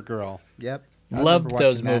love Supergirl. Yep. Loved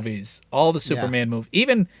those movies. All the Superman movies.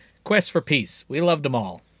 Even Quest for Peace. We loved them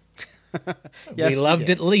all. Yes, we loved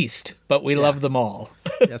it least, but we loved them all.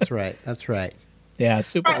 That's right. Yeah,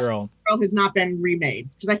 Supergirl. Supergirl has not been remade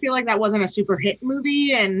because I feel like that wasn't a super hit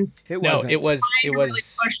movie, and it was really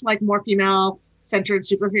pushed like more female-centered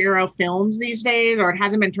superhero films these days, or it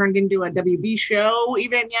hasn't been turned into a WB show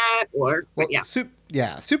even yet.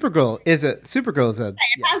 Supergirl is a. It has been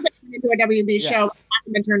turned into a WB show, but it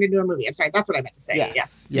hasn't been turned into a movie. I'm sorry, that's what I meant to say.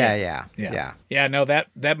 Yes. Yeah. No,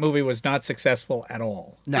 that movie was not successful at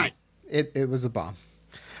all. No, right. It was a bomb.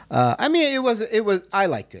 I mean, it was. I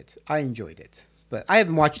liked it. I enjoyed it. But I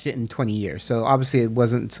haven't watched it in 20 years, so obviously it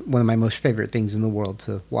wasn't one of my most favorite things in the world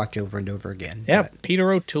to watch over and over again. Yeah,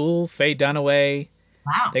 Peter O'Toole, Faye Dunaway.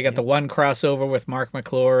 Wow. They got the one crossover with Mark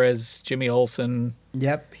McClure as Jimmy Olsen.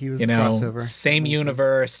 Yep, he was a crossover. Same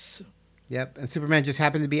universe. Yep, and Superman just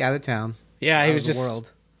happened to be out of town. Yeah, he was just,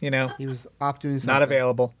 world. He was off doing something. Not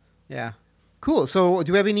available. Yeah. Cool. So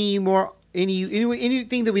do we have anything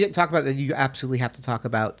that we didn't talk about that you absolutely have to talk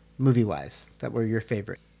about movie-wise that were your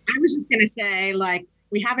favorite? I was just going to say, like,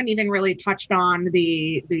 we haven't even really touched on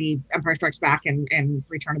the Empire Strikes Back and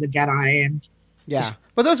Return of the Jedi. And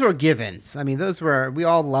but those were givens. I mean, we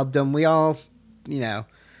all loved them. We all,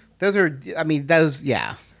 those they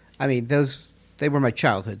were my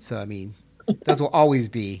childhood. So, I mean, those will always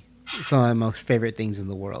be some of my most favorite things in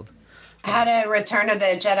the world. I had a Return of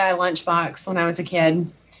the Jedi lunchbox when I was a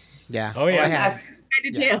kid. Yeah. Oh, yeah. I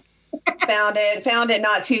did too. Found it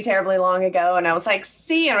not too terribly long ago, and I was like,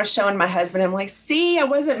 see, and I was showing my husband, I'm like, see, I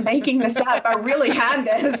wasn't making this up. I really had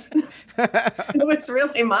this. It was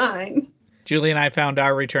really mine. Julie and I found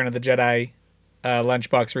our Return of the Jedi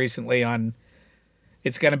lunchbox recently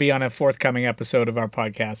it's going to be on a forthcoming episode of our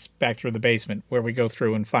podcast, Back Through the Basement, where we go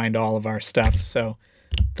through and find all of our stuff. So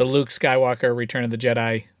the Luke Skywalker Return of the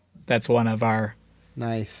Jedi, that's one of our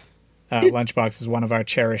nice lunchboxes, one of our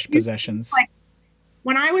cherished possessions.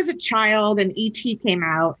 When I was a child and E.T. came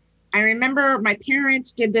out, I remember my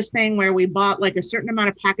parents did this thing where we bought like a certain amount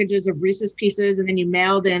of packages of Reese's Pieces, and then you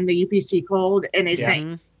mailed in the UPC code, and they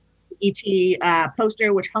sent E.T.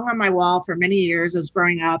 Poster, which hung on my wall for many years as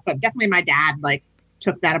growing up. But definitely my dad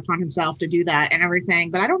took that upon himself to do that and everything.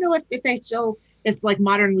 But I don't know if like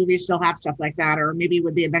modern movies still have stuff like that, or maybe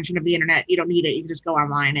with the invention of the internet, you don't need it. You can just go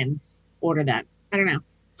online and order that. I don't know.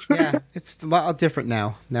 Yeah, it's a lot different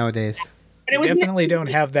nowadays. We definitely don't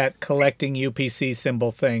have that collecting UPC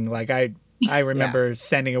symbol thing. Like I remember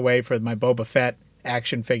sending away for my Boba Fett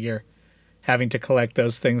action figure, having to collect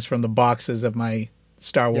those things from the boxes of my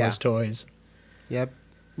Star Wars toys. Yep,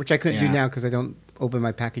 which I couldn't do now because I don't open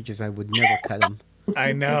my packages. I would never cut them.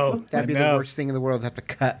 I know. That'd be the worst thing in the world to have to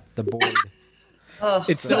cut the board.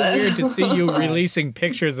 It's so weird to see you releasing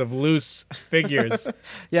pictures of loose figures,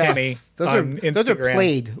 Kenny, on Instagram. Those are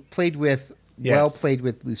played with, well played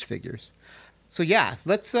with loose figures. So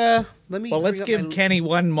let's let's give Kenny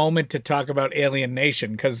one moment to talk about Alien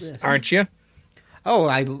Nation, because aren't you? Oh,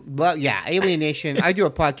 Alien Nation. I do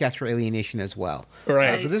a podcast for Alien Nation as well.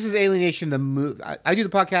 Right. But this is Alien Nation, the movie. I do the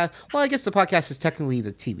podcast. Well, I guess the podcast is technically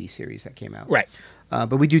the TV series that came out. Right.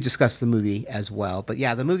 But we do discuss the movie as well. But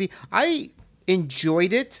the movie, I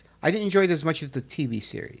enjoyed it. I didn't enjoy it as much as the TV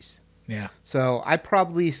series. Yeah. So I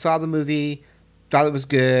probably saw the movie, thought it was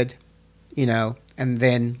good, and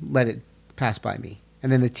then let it pass by me. And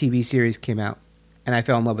then the TV series came out, and I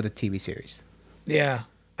fell in love with the TV series. Yeah.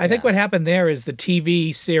 I think what happened there is the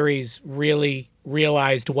TV series really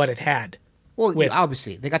realized what it had. Well,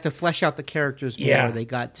 obviously. They got to flesh out the characters more. Yeah. They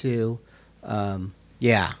got to, so.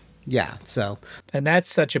 And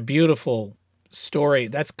that's such a beautiful story.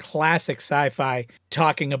 That's classic sci-fi,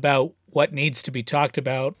 talking about what needs to be talked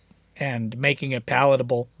about and making it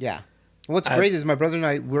palatable. Yeah. And what's great is my brother and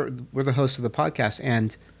I, we're the hosts of the podcast,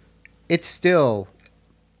 and it's a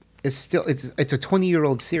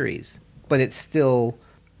 20-year-old series, but it's still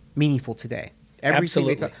meaningful today.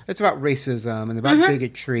 Absolutely. It's about racism and about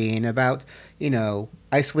bigotry and about,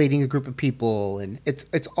 isolating a group of people, and it's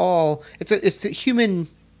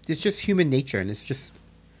just human nature, and it's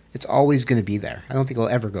always going to be there. I don't think it'll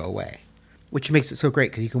ever go away, which makes it so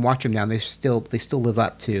great because you can watch them now and they still live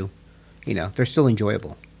up to, they're still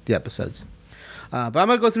enjoyable, the episodes. But I'm going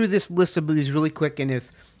to go through this list of movies really quick, and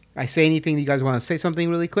if I say anything, you guys want to say something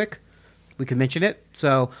really quick, we can mention it.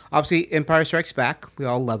 So, obviously, Empire Strikes Back. We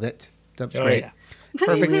all love it. That's great. Yeah.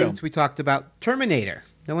 Perfect film. We talked about Terminator.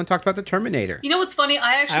 No one talked about the Terminator. You know what's funny?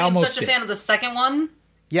 I actually am such a fan of the second one.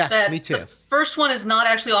 Yes, me too. The first one is not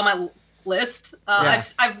actually on my list.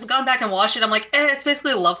 I've gone back and watched it. I'm like, it's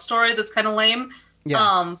basically a love story that's kind of lame.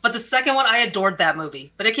 Yeah. But the second one, I adored that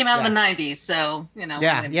movie. But it came out in the 90s, so,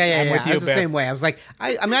 Yeah. I was the same way. I was like,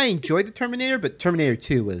 I enjoyed the Terminator, but Terminator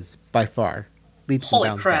 2 was by far leaps and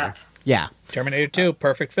bounds better. Yeah. Terminator 2,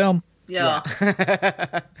 perfect film. Yeah.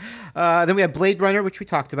 Then we have Blade Runner, which we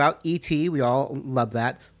talked about. E.T., we all love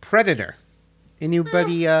that. Predator.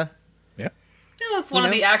 Anybody? Yeah. Yeah, it's one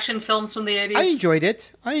of the action films from the 80s. I enjoyed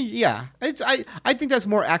it. I think that's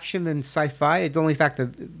more action than sci-fi. The only fact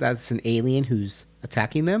that that's an alien who's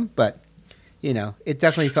attacking them, but it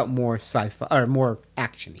definitely felt more sci-fi or more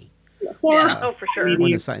actiony. Oh, for sure. More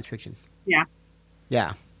than science fiction. Yeah.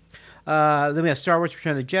 Yeah. Then we have Star Wars: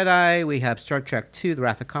 Return of the Jedi. We have Star Trek II: The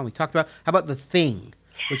Wrath of Khan. We talked about. How about The Thing,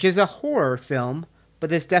 which is a horror film,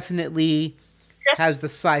 but it's definitely has the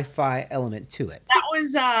sci-fi element to it. That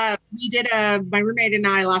was we did my roommate and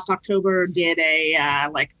I last October did a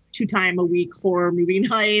like 2-time a week horror movie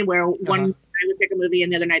night where one night I would pick a movie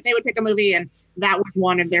and the other night they would pick a movie, and that was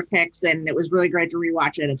one of their picks, and it was really great to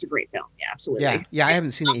rewatch it. It's a great film. Yeah, absolutely. Yeah, I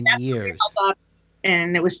haven't seen it in years.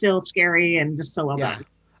 And it was still scary and just so well done.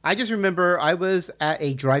 I just remember I was at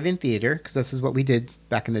a drive-in theater, because this is what we did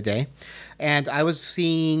back in the day, and I was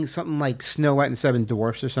seeing something like Snow White and the Seven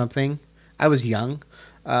Dwarfs or something. I was young,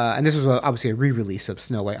 and this was obviously a re-release of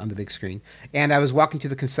Snow White on the big screen. And I was walking to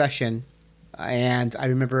the concession, and I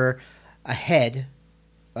remember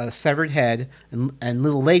a severed head, and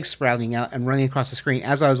little legs sprouting out and running across the screen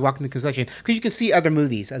as I was walking to the concession, because you can see other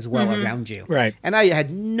movies as well around you. Right. And I had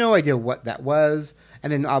no idea what that was,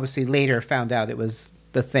 and then obviously later found out it was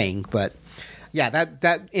The Thing. But yeah,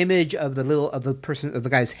 that image of the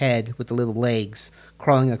guy's head with the little legs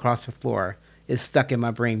crawling across the floor is stuck in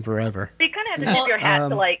my brain forever. You kind of have to tip your hat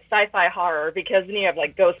to like sci-fi horror, because then you have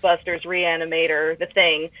like Ghostbusters, Reanimator, The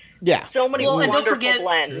Thing. Yeah. So many wonderful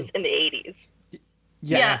blends in the 80s.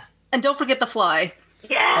 Yeah. And don't forget The Fly.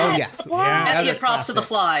 Yeah. Oh, yes. I have to give props to The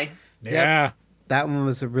Fly. Yeah. Yep. That one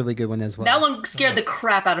was a really good one as well. That one scared the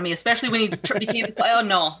crap out of me, especially when he became. Oh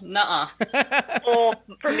no, nuh-uh. Well,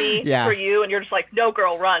 for me, for you, and you're just like, no,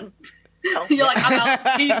 girl, run. No. You're like, I'm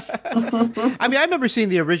out. Peace. I mean, I remember seeing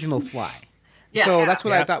the original Fly. Yeah. So that's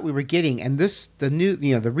what I thought we were getting, and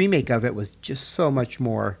the remake of it was just so much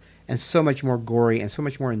more gory and so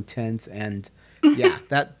much more intense, and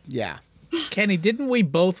Kenny, didn't we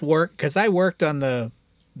both work? Because I worked on the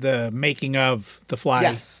making of The Fly.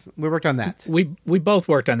 Yes, we worked on that. We both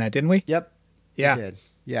worked on that, didn't we? Yep. Yeah. We did.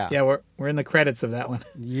 Yeah. Yeah, we're in the credits of that one.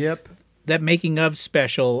 Yep. That making of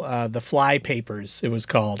special, The Fly Papers, it was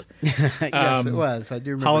called. Yes, it was. I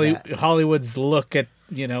do remember that. Hollywood's look at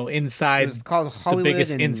inside. It was called Hollywood.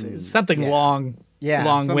 The biggest something long. Yeah,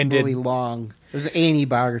 long-winded. Really long. It was an A&E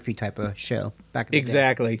biography type of show back in the day.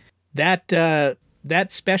 Exactly.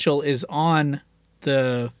 That special is on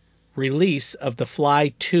the release of The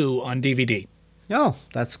Fly 2 on DVD. Oh,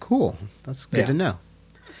 that's cool. That's good to know.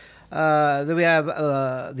 Then we have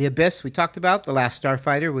The Abyss we talked about, The Last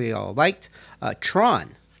Starfighter we all liked.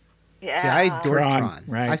 Tron. Yeah. See, I adored Tron.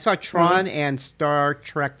 Right. I saw Tron and Star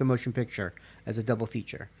Trek the Motion Picture as a double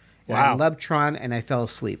feature. And Wow. I loved Tron, and I fell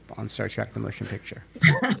asleep on Star Trek the Motion Picture.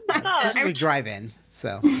 This was a drive-in,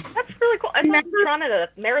 so. That's really cool. I saw Tron at a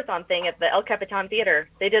marathon thing at the El Capitan Theater.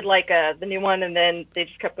 They did like the new one, and then they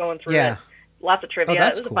just kept going through it. Lots of trivia.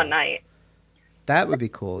 That's it was cool. a fun night. That would be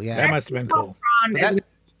cool, yeah. That must have been cool.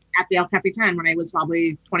 At the El Capitan when I was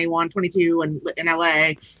probably 21, 22 and in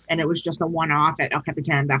LA, and it was just a one-off at El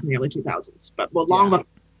Capitan back in the early 2000s. But long before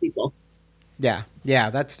people. Yeah,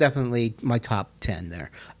 that's definitely my top 10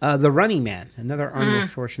 there. The Running Man, another Arnold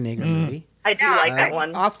Schwarzenegger movie. I do like that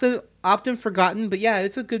one. Often forgotten, but yeah,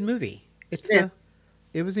 it's a good movie.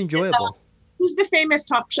 It was enjoyable. Who's the famous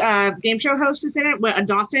top game show host that's in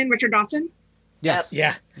it? Richard Dawson? Yes.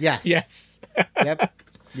 Yeah. Yes.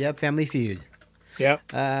 Yep. Family Feud. Yep.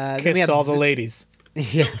 Kissed all the ladies.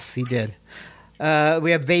 Yes, he did.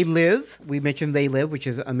 We have They Live. We mentioned They Live, which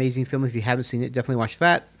is an amazing film. If you haven't seen it, definitely watch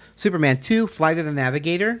that. Superman 2, Flight of the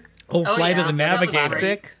Navigator. Flight of the Navigator.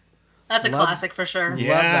 Classic. That's a classic for sure. Love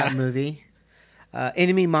that movie.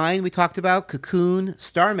 Enemy Mine, we talked about. Cocoon,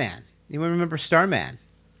 Starman. Anyone remember Starman?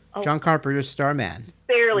 Oh. John Carpenter's Starman.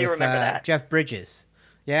 Barely remember that. Jeff Bridges.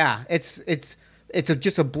 Yeah, it's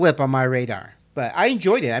just a blip on my radar. But I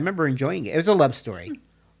enjoyed it. I remember enjoying it. It was a love story.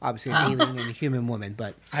 Obviously, an alien and a human woman.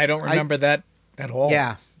 But I don't remember that at all.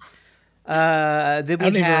 Yeah. I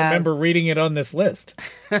don't even remember reading it on this list.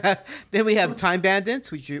 Then we have Time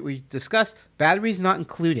Bandits, which we discussed. Batteries Not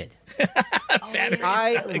Included.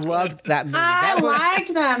 I loved that movie. I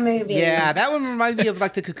liked that movie. Yeah, that one reminded me of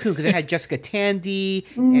like The Cocoon, because it had Jessica Tandy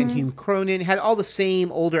and Hugh Cronin. It had all the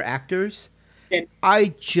same older actors.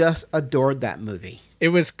 I just adored that movie. It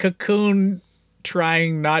was Cocoon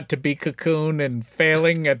trying not to be Cocoon and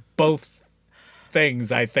failing at both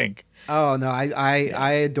things, I think. Oh, no,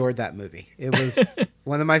 I adored that movie. It was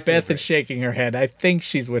one of my favorites. Beth is shaking her head. I think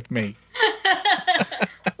she's with me.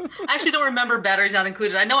 I actually don't remember Batteries Not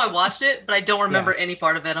Included. I know I watched it, but I don't remember any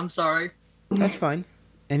part of it. I'm sorry. That's fine.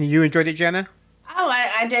 And you enjoyed it, Jenna? Oh,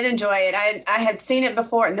 I did enjoy it. I had seen it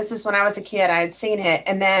before, and this is when I was a kid. I had seen it,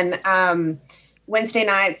 and then Wednesday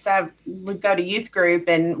nights we'd go to youth group,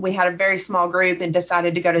 and we had a very small group and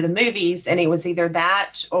decided to go to the movies, and it was either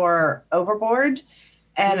that or Overboard,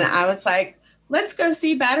 and I was like, let's go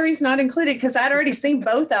see Batteries Not Included, because I'd already seen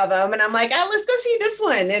both of them, and I'm like, oh, let's go see this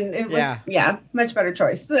one, and it was much better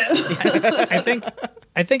choice.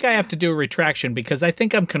 I think I have to do a retraction because I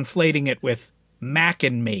think I'm conflating it with Mac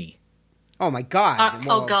and Me. Oh my God!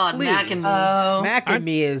 God, please. Mac and Me. Mac and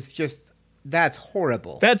Me is just, that's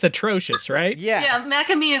horrible. That's atrocious, right? Yes. Yeah, Mac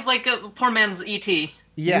and Me is like a poor man's E.T.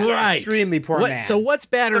 Yeah, right. Extremely poor man. So what's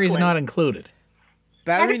Batteries Not Included?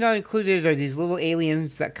 Batteries Not Included are these little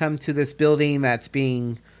aliens that come to this building that's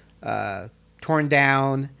being torn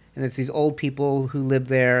down, and it's these old people who live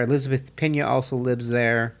there. Elizabeth Pena also lives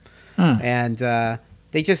there, and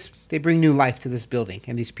they bring new life to this building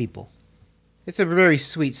and these people. It's a very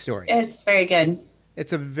sweet story. It's very good.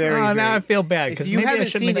 It's a very. Now I feel bad because you haven't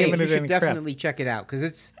seen it. You should definitely check it out because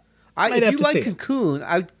it's. If you like Cocoon,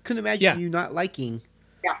 I couldn't imagine you not liking.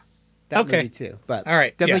 That movie too, but all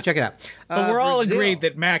right, definitely check it out. But we're all agreed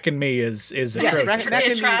that Mac and Me is atrocious.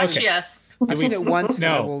 It's trash. Okay. Yes. I've seen it once.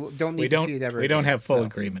 No, don't need to see it ever. We don't have full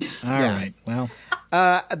agreement. All right. Well,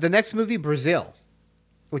 the next movie, Brazil,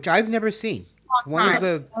 which I've never seen. It's one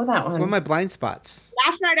of my blind spots.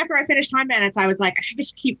 Last night after I finished Time Bandits, I was like, I should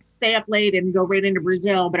just stay up late and go right into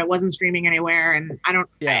Brazil, but it wasn't streaming anywhere, and I don't.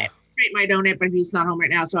 I rate my donut, but he's not home right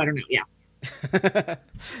now, so I don't know. Yeah.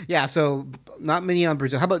 Yeah. So not many on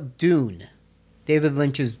Brazil. How about Dune? David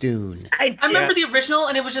Lynch's Dune. I remember the original,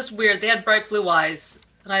 and it was just weird. They had bright blue eyes,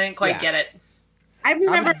 and I didn't quite get it. I'm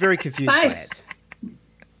very confused by it.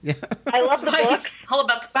 Yeah. I love the book. All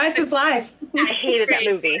about the Spice is Life. I hated that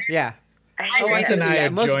movie. Yeah.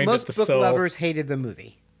 Most book lovers hated the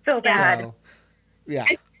movie. So bad. So, yeah.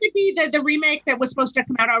 It could be the remake that was supposed to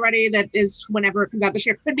come out already. That is whenever it comes out this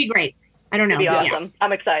year. Could be great. I don't know. It'd be awesome.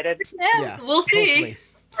 I'm excited. Yeah, we'll see.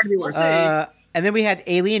 We'll see. And then we had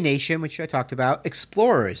Alienation, which I talked about.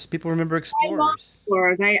 Explorers. People remember Explorers. I love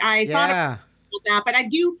Explorers. I thought about that, but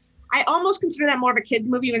I almost consider that more of a kids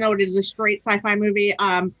movie, even though it is a straight sci-fi movie.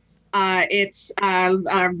 It's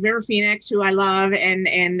River Phoenix, who I love, and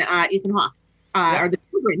Ethan Hawke are the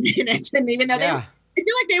children in it. And even though I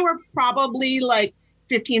feel like they were probably like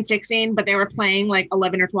 15, 16, but they were playing like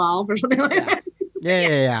 11 or 12 or something like that.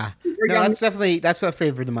 Yeah. No, that's a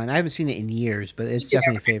favorite of mine. I haven't seen it in years, but it's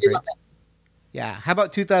definitely a favorite. Yeah. How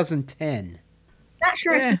about 2010? Not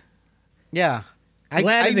sure. Yeah.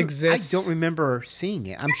 Glad it exists. I don't remember seeing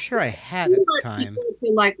it. I'm sure I had at the time.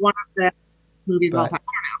 Like one of the movies of all time.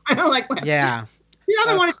 I don't know. Yeah. The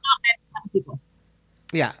other one is not meant for people.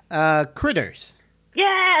 Yeah. Critters.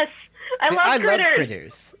 Yes. I love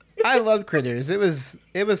Critters. I loved Critters. It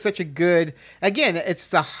was such a good. Again, it's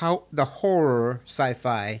the horror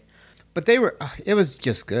sci-fi, but it was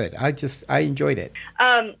just good. I enjoyed it.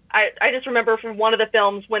 I just remember from one of the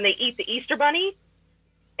films when they eat the Easter bunny,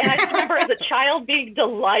 and I just remember as a child being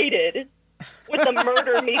delighted with the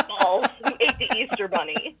murder meatballs who ate the Easter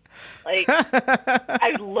bunny. Like,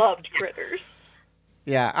 I loved Critters.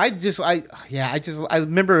 Yeah, I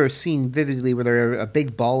remember seeing vividly where there were a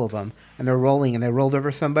big ball of them and they're rolling and they rolled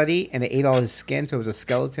over somebody and they ate all his skin, so it was a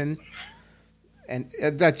skeleton. And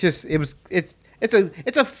it's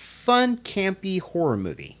a fun, campy horror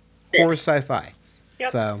movie, horror sci-fi. Yep.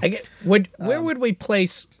 So where would we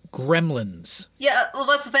place Gremlins? Yeah, well,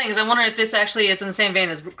 that's the thing is I wonder if this actually is in the same vein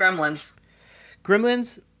as Gremlins.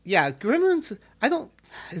 Gremlins,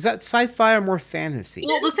 is that sci-fi or more fantasy?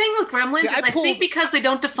 Well, the thing with Gremlins is I think because they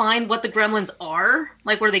don't define what the Gremlins are,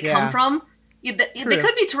 like where they come from, they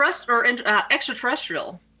could be terrestrial or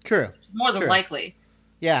extraterrestrial. True. More than likely.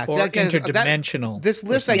 Yeah. Or interdimensional. This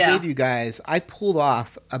list I gave you guys, I pulled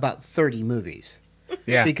off about 30 movies.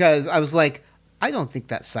 Yeah. Because I was like, I don't think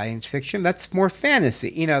that's science fiction. That's more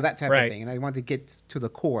fantasy, that type of thing. And I wanted to get to the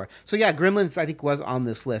core. So yeah, Gremlins I think was on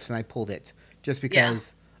this list and I pulled it just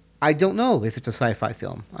because I don't know if it's a sci-fi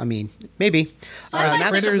film. I mean, maybe.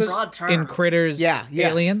 Critters a broad term. In Critters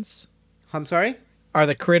aliens? I'm sorry? Are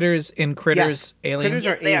the critters in Critters aliens? Critters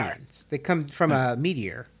are aliens. They come from a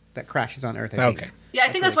meteor that crashes on Earth, I think. Yeah,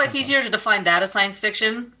 I think that's why it's easier to define that as science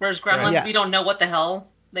fiction, whereas Gremlins, we don't know what the hell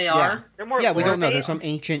they are. Yeah, we don't know. There's some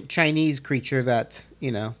ancient Chinese creature that,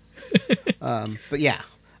 but yeah.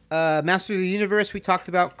 Master of the Universe we talked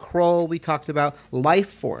about. Kroll we talked about.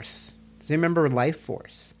 Life Force. Does you remember Life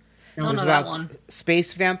Force? I don't know that one.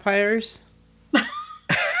 Space vampires.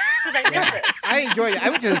 I enjoyed it. I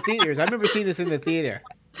went to the theaters. I remember seeing this in the theater.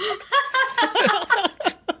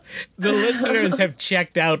 The listeners have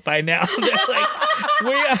checked out by now. They're like,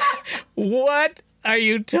 what are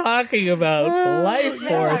you talking about? Life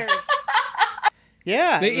Force.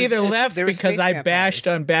 Yeah. They either left because I bashed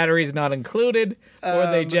on batteries not included, or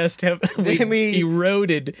they just have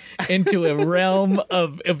eroded into a realm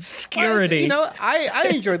of obscurity. Well,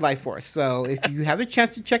 I enjoyed Life Force, so if you have a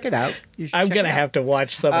chance to check it out, you should I'm going to have to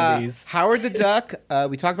watch some of these. Howard the Duck,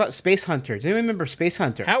 we talked about Space Hunter. Does anyone remember Space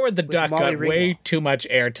Hunter? Howard the Duck got way too much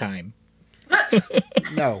airtime.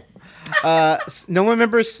 No. No one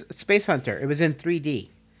remembers Space Hunter. It was in 3D.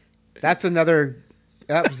 That's another...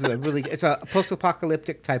 That was it's a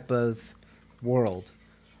post-apocalyptic type of world,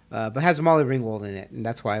 but has Molly Ringwald in it, and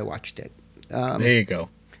that's why I watched it. There you go.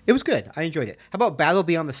 It was good. I enjoyed it. How about Battle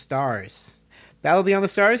Beyond the Stars? Battle Beyond the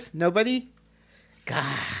Stars? Nobody?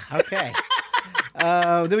 God, okay.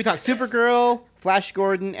 Then we talked Supergirl, Flash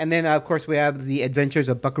Gordon, and then, of course, we have The Adventures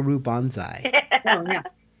of Buckaroo Banzai. Oh, yeah.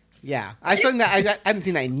 Yeah. I haven't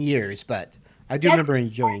seen that in years, but... I do remember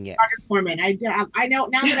enjoying it. I know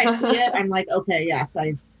now that I see it, I'm like, okay, yes,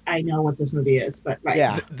 I know what this movie is. But right.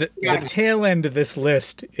 Yeah, the tail end of this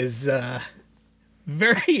list is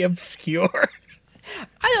very obscure.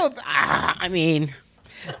 I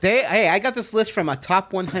got this list from a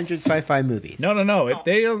top 100 sci-fi movies. No.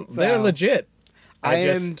 They're legit. I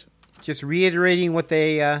am just reiterating what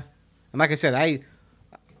they. And like I said, I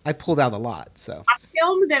pulled out a lot. So a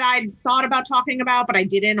film that I thought about talking about, but I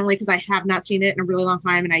didn't, only because I have not seen it in a really long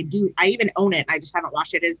time, and I even own it. I just haven't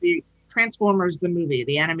watched it. Is the Transformers the movie,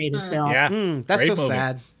 the animated film? Yeah, that's so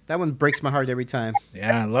sad. That one breaks my heart every time.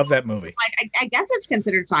 Yeah, I love that movie. Like I guess it's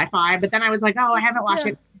considered sci-fi, but then I was like, oh, I haven't watched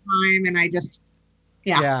it in time, and I just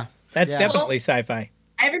that's definitely sci-fi.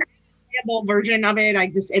 I haven't playable version of it.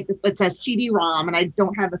 It's a CD-ROM, and I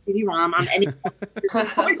don't have a CD-ROM on any.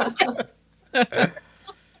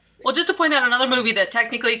 Well, just to point out another movie that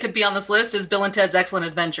technically could be on this list is Bill and Ted's Excellent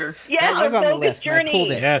Adventure. Yeah, that was on the list. Journey. I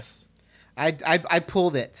pulled it. Yes, I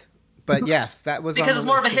pulled it, but yes, that was because it's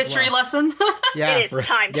more of a history lesson. Yeah, it is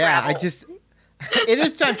time travel. Yeah, it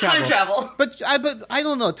is time travel. Time travel. But I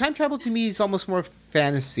don't know. Time travel to me is almost more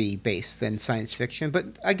fantasy based than science fiction.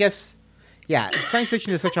 But I guess, science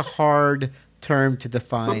fiction is such a hard term to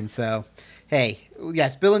define. So, hey,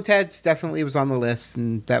 yes, Bill and Ted's definitely was on the list,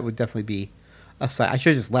 and that would definitely be. I should have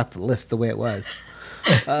just left the list the way it was.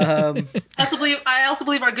 I also believe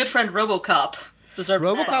our good friend RoboCop deserves.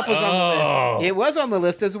 RoboCop was on the list. It was on the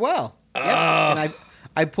list as well. Yep. And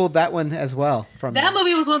I pulled that one as well from that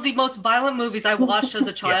movie. Was one of the most violent movies I watched as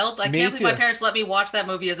a child. Yes, I can't believe my parents let me watch that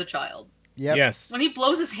movie as a child. Yep. Yes. When he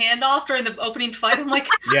blows his hand off during the opening fight, I'm like,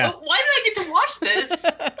 why did I get to watch this?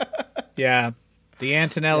 Yeah. The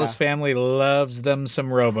Antonellis family loves them some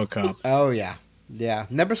RoboCop. Oh, yeah. Yeah,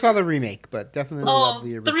 never saw the remake, but definitely love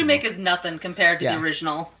the original. The remake is nothing compared to the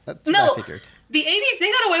original. That's what I figured. The 80s,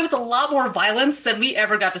 they got away with a lot more violence than we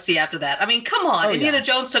ever got to see after that. I mean, come on. Indiana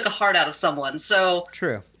Jones took a heart out of someone, so...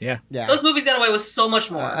 True. Yeah. Those movies got away with so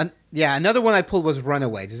much more. Another one I pulled was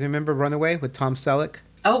Runaway. Does you remember Runaway with Tom Selleck?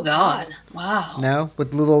 Oh, God. Wow. No?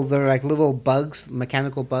 With they're like little bugs,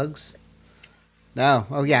 mechanical bugs? No.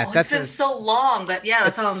 Oh, yeah. It's been so long that,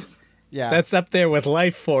 that sounds... Yeah. That's up there with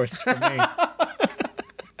Life Force for me.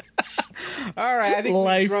 All right, I think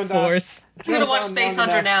Life Force. I'm going to watch Space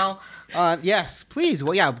Hunter now. Yes, please.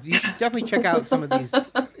 Well, yeah, you should definitely check out some of these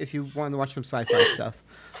if you want to watch some sci-fi stuff.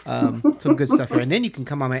 Some good stuff there. And then you can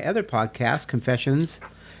come on my other podcast, Confessions,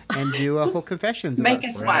 and do a whole confessions Make about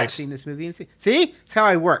us watch. seeing this movie. See? That's how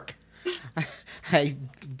I work. I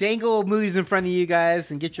dangle movies in front of you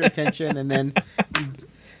guys and get your attention, and then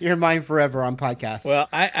you're mine forever on podcasts. Well,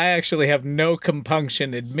 I actually have no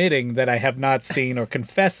compunction admitting that I have not seen or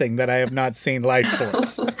confessing that I have not seen Life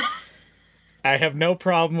Force. I have no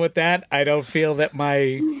problem with that. I don't feel that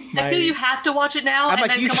my I feel you have to watch it now and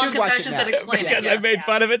then come on Confessions and explain because it. I made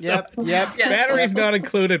fun of it. Yep. Yes. Batteries not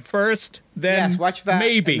included first, then watch that,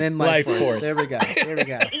 maybe and then Life Force. There we go.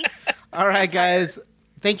 All right, guys.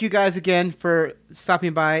 Thank you guys again for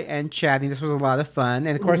stopping by and chatting. This was a lot of fun.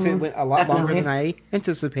 And, of course, it went a lot longer than I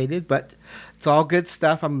anticipated, but it's all good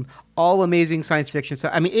stuff. All amazing science fiction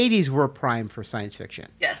stuff. I mean, 80s were prime for science fiction.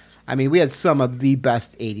 Yes. I mean, we had some of the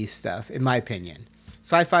best 80s stuff, in my opinion.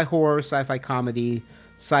 Sci-fi horror, sci-fi comedy,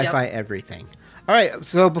 sci-fi everything. All right,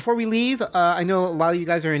 so before we leave, I know a lot of you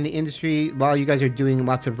guys are in the industry. A lot of you guys are doing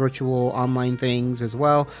lots of virtual online things as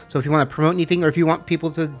well. So if you want to promote anything or if you want people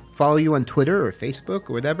to follow you on Twitter or Facebook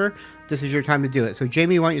or whatever, this is your time to do it. So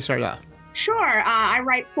Jamie, why don't you start off? Sure. I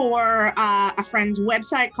write for a friend's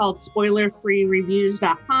website called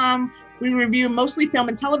spoilerfreereviews.com. We review mostly film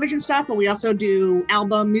and television stuff, but we also do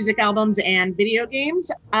music albums, and video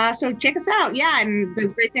games. So check us out. Yeah, and the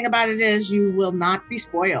great thing about it is you will not be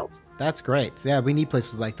spoiled. That's great. Yeah, we need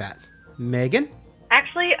places like that. Megan?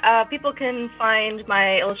 Actually, people can find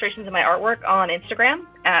my illustrations and my artwork on Instagram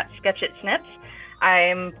at SketchItSnips.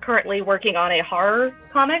 I'm currently working on a horror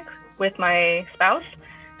comic with my spouse,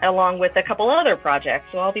 along with a couple other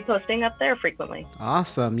projects. So I'll be posting up there frequently.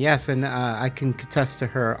 Awesome. Yes, and I can attest to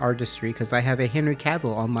her artistry because I have a Henry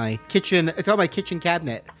Cavill on my kitchen. It's on my kitchen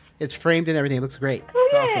cabinet. It's framed and everything. It looks great.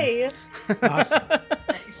 Oh, yay. Awesome. Awesome.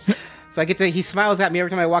 Nice. So he smiles at me every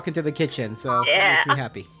time I walk into the kitchen. So that makes me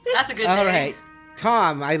happy. That's a good day. All right.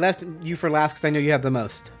 Tom, I left you for last because I know you have the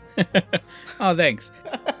most. Oh, thanks.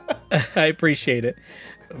 I appreciate it.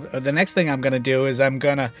 The next thing I'm going to do is I'm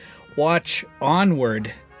going to watch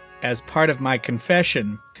Onward as part of my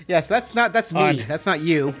confession. Yes, that's me. That's not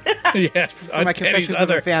you. Yes, on my confession of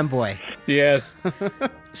a fanboy. Yes.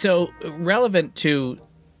 So, relevant to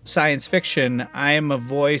science fiction, I am a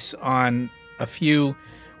voice on a few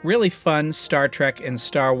really fun Star Trek and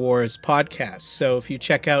Star Wars podcasts. So, if you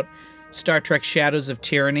check out Star Trek Shadows of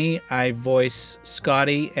Tyranny, I voice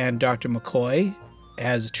Scotty and Dr. McCoy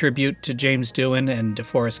as a tribute to James Doohan and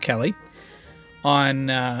DeForest Kelley. On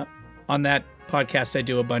that podcast, I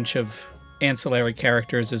do a bunch of ancillary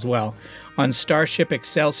characters as well. On Starship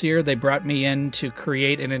Excelsior, they brought me in to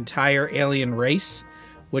create an entire alien race,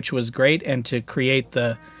 which was great, and to create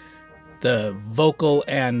the vocal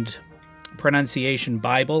and pronunciation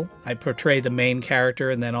Bible. I portray the main character,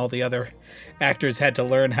 and then all the other actors had to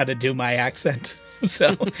learn how to do my accent.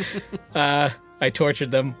 So I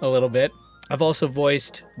tortured them a little bit. I've also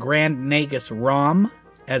voiced Grand Nagus Rom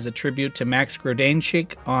as a tribute to Max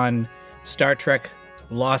Grodenchik on Star Trek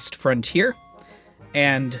Lost Frontier.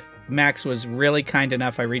 And Max was really kind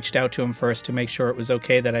enough. I reached out to him first to make sure it was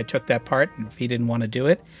okay that I took that part. And if he didn't want to do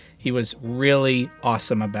it, he was really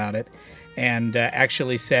awesome about it. And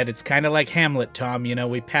actually said, it's kind of like Hamlet, Tom. You know,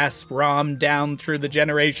 we pass Rom down through the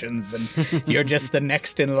generations, and you're just the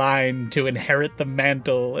next in line to inherit the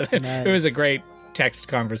mantle. Nice. It was a great text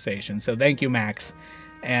conversation. So thank you, Max.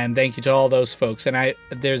 And thank you to all those folks. And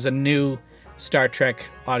there's a new Star Trek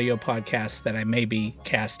audio podcast that I may be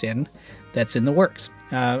cast in that's in the works.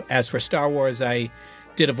 As for Star Wars, I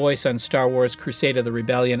did a voice on Star Wars Crusade of the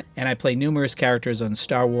Rebellion, and I play numerous characters on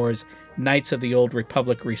Star Wars Knights of the Old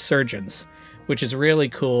Republic Resurgence, which is really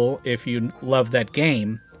cool if you love that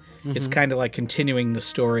game. Mm-hmm. It's kind of like continuing the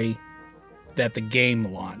story that the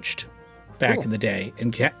game launched back in the day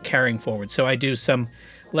and carrying forward. So I do some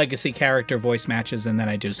legacy character voice matches, and then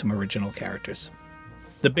I do some original characters.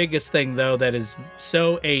 The biggest thing, though, that is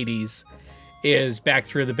so 80s is Back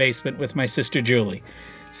Through the Basement with my sister Julie.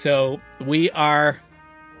 So we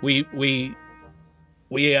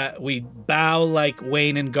bow like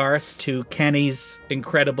Wayne and Garth to Kenny's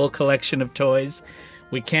incredible collection of toys.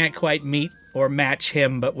 We can't quite meet or match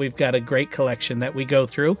him, but we've got a great collection that we go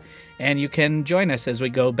through, and you can join us as we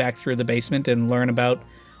go back through the basement and learn about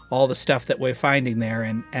all the stuff that we're finding there,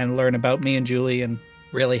 and learn about me and Julie and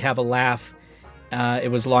really have a laugh.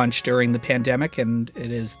 It was launched during the pandemic, and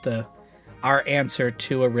it is our answer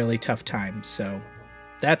to a really tough time. So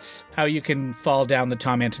that's how you can fall down the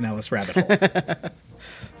Tom Antonellis rabbit hole.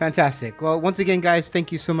 Fantastic. Well, once again, guys,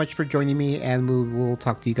 thank you so much for joining me, and we'll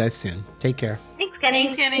talk to you guys soon. Take care. Thanks, Kenny.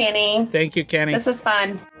 Thanks, Kenny. Thank you, Kenny. This was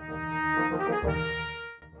fun.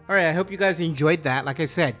 All right, I hope you guys enjoyed that. Like I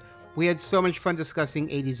said, we had so much fun discussing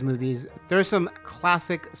 80s movies. There are some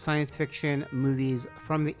classic science fiction movies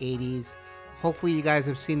from the 80s. Hopefully you guys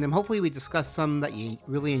have seen them. Hopefully we discussed some that you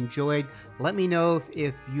really enjoyed. Let me know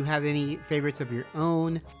if you have any favorites of your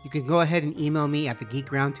own. You can go ahead and email me at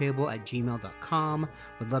thegeekroundtable@gmail.com.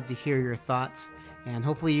 Would love to hear your thoughts. And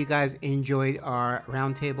hopefully you guys enjoyed our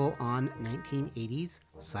roundtable on 1980s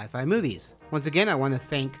sci-fi movies. Once again, I want to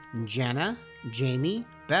thank Jana, Jamie,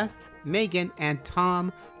 Beth, Megan, and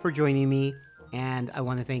Tom for joining me. And I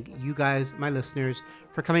want to thank you guys, my listeners,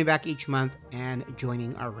 for coming back each month and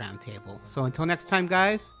joining our roundtable. So until next time,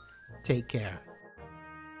 guys, take care.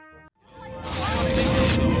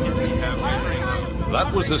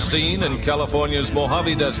 That was the scene in California's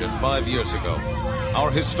Mojave Desert 5 years ago.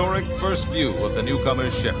 Our historic first view of the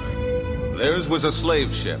newcomer's ship. Theirs was a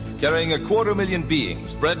slave ship carrying 250,000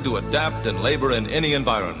 beings bred to adapt and labor in any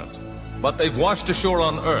environment. But they've washed ashore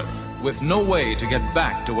on Earth with no way to get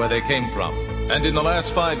back to where they came from. And in the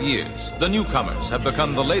last 5 years, the newcomers have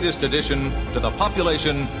become the latest addition to the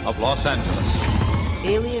population of Los Angeles.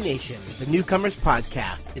 Alien Nation, the Newcomers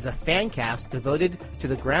Podcast, is a fan cast devoted to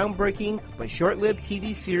the groundbreaking but short-lived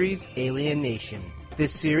TV series Alien Nation.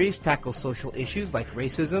 This series tackles social issues like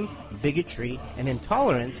racism, bigotry, and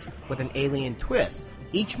intolerance with an alien twist.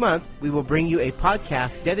 Each month, we will bring you a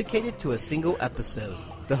podcast dedicated to a single episode.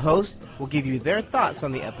 The host will give you their thoughts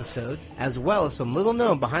on the episode, as well as some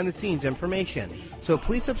little-known behind-the-scenes information. So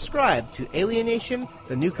please subscribe to Alienation,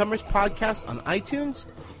 the Newcomers Podcast on iTunes,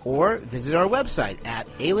 or visit our website at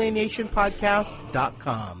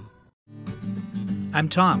alienationpodcast.com. I'm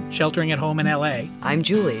Tom, sheltering at home in L.A. I'm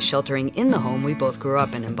Julie, sheltering in the home we both grew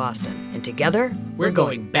up in Boston. And together, we're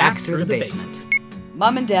going back through the basement.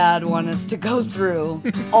 Mom and Dad want us to go through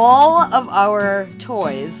all of our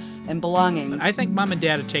toys and belongings. I think Mom and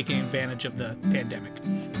Dad are taking advantage of the pandemic.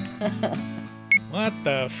 What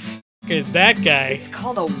the f*** is that guy? It's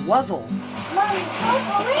called a wuzzle. Mommy,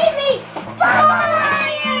 don't believe me!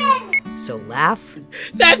 Lion! So laugh.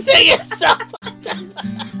 That thing is so fucked up.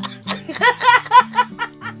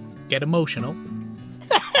 Get emotional.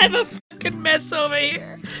 I'm a fucking mess over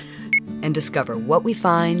here. And discover what we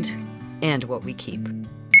find and what we keep.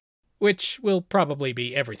 Which will probably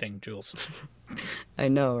be everything, Jules. I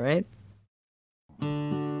know, right?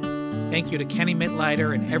 Thank you to Kenny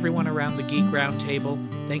Mitleider and everyone around the Geek Roundtable.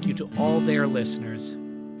 Thank you to all their listeners.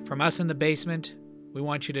 From us in the basement, we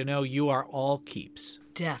want you to know you are all keeps.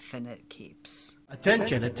 Definite keeps.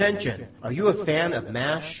 Attention, attention. Are you a fan of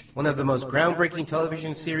MASH, one of the most groundbreaking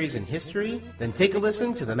television series in history? Then take a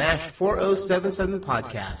listen to the MASH 4077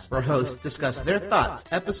 podcast, where hosts discuss their thoughts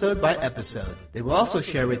episode by episode. They will also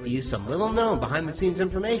share with you some little-known behind-the-scenes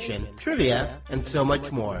information, trivia, and so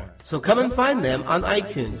much more. So come and find them on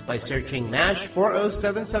iTunes by searching MASH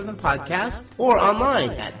 4077 podcast or online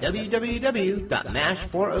at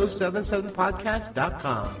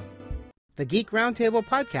www.mash4077podcast.com. The Geek Roundtable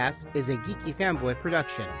podcast is a Geeky Fanboy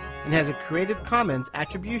production and has a Creative Commons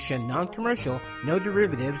Attribution, Non-Commercial, No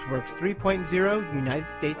Derivatives Works 3.0 United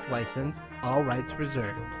States license, all rights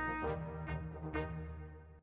reserved.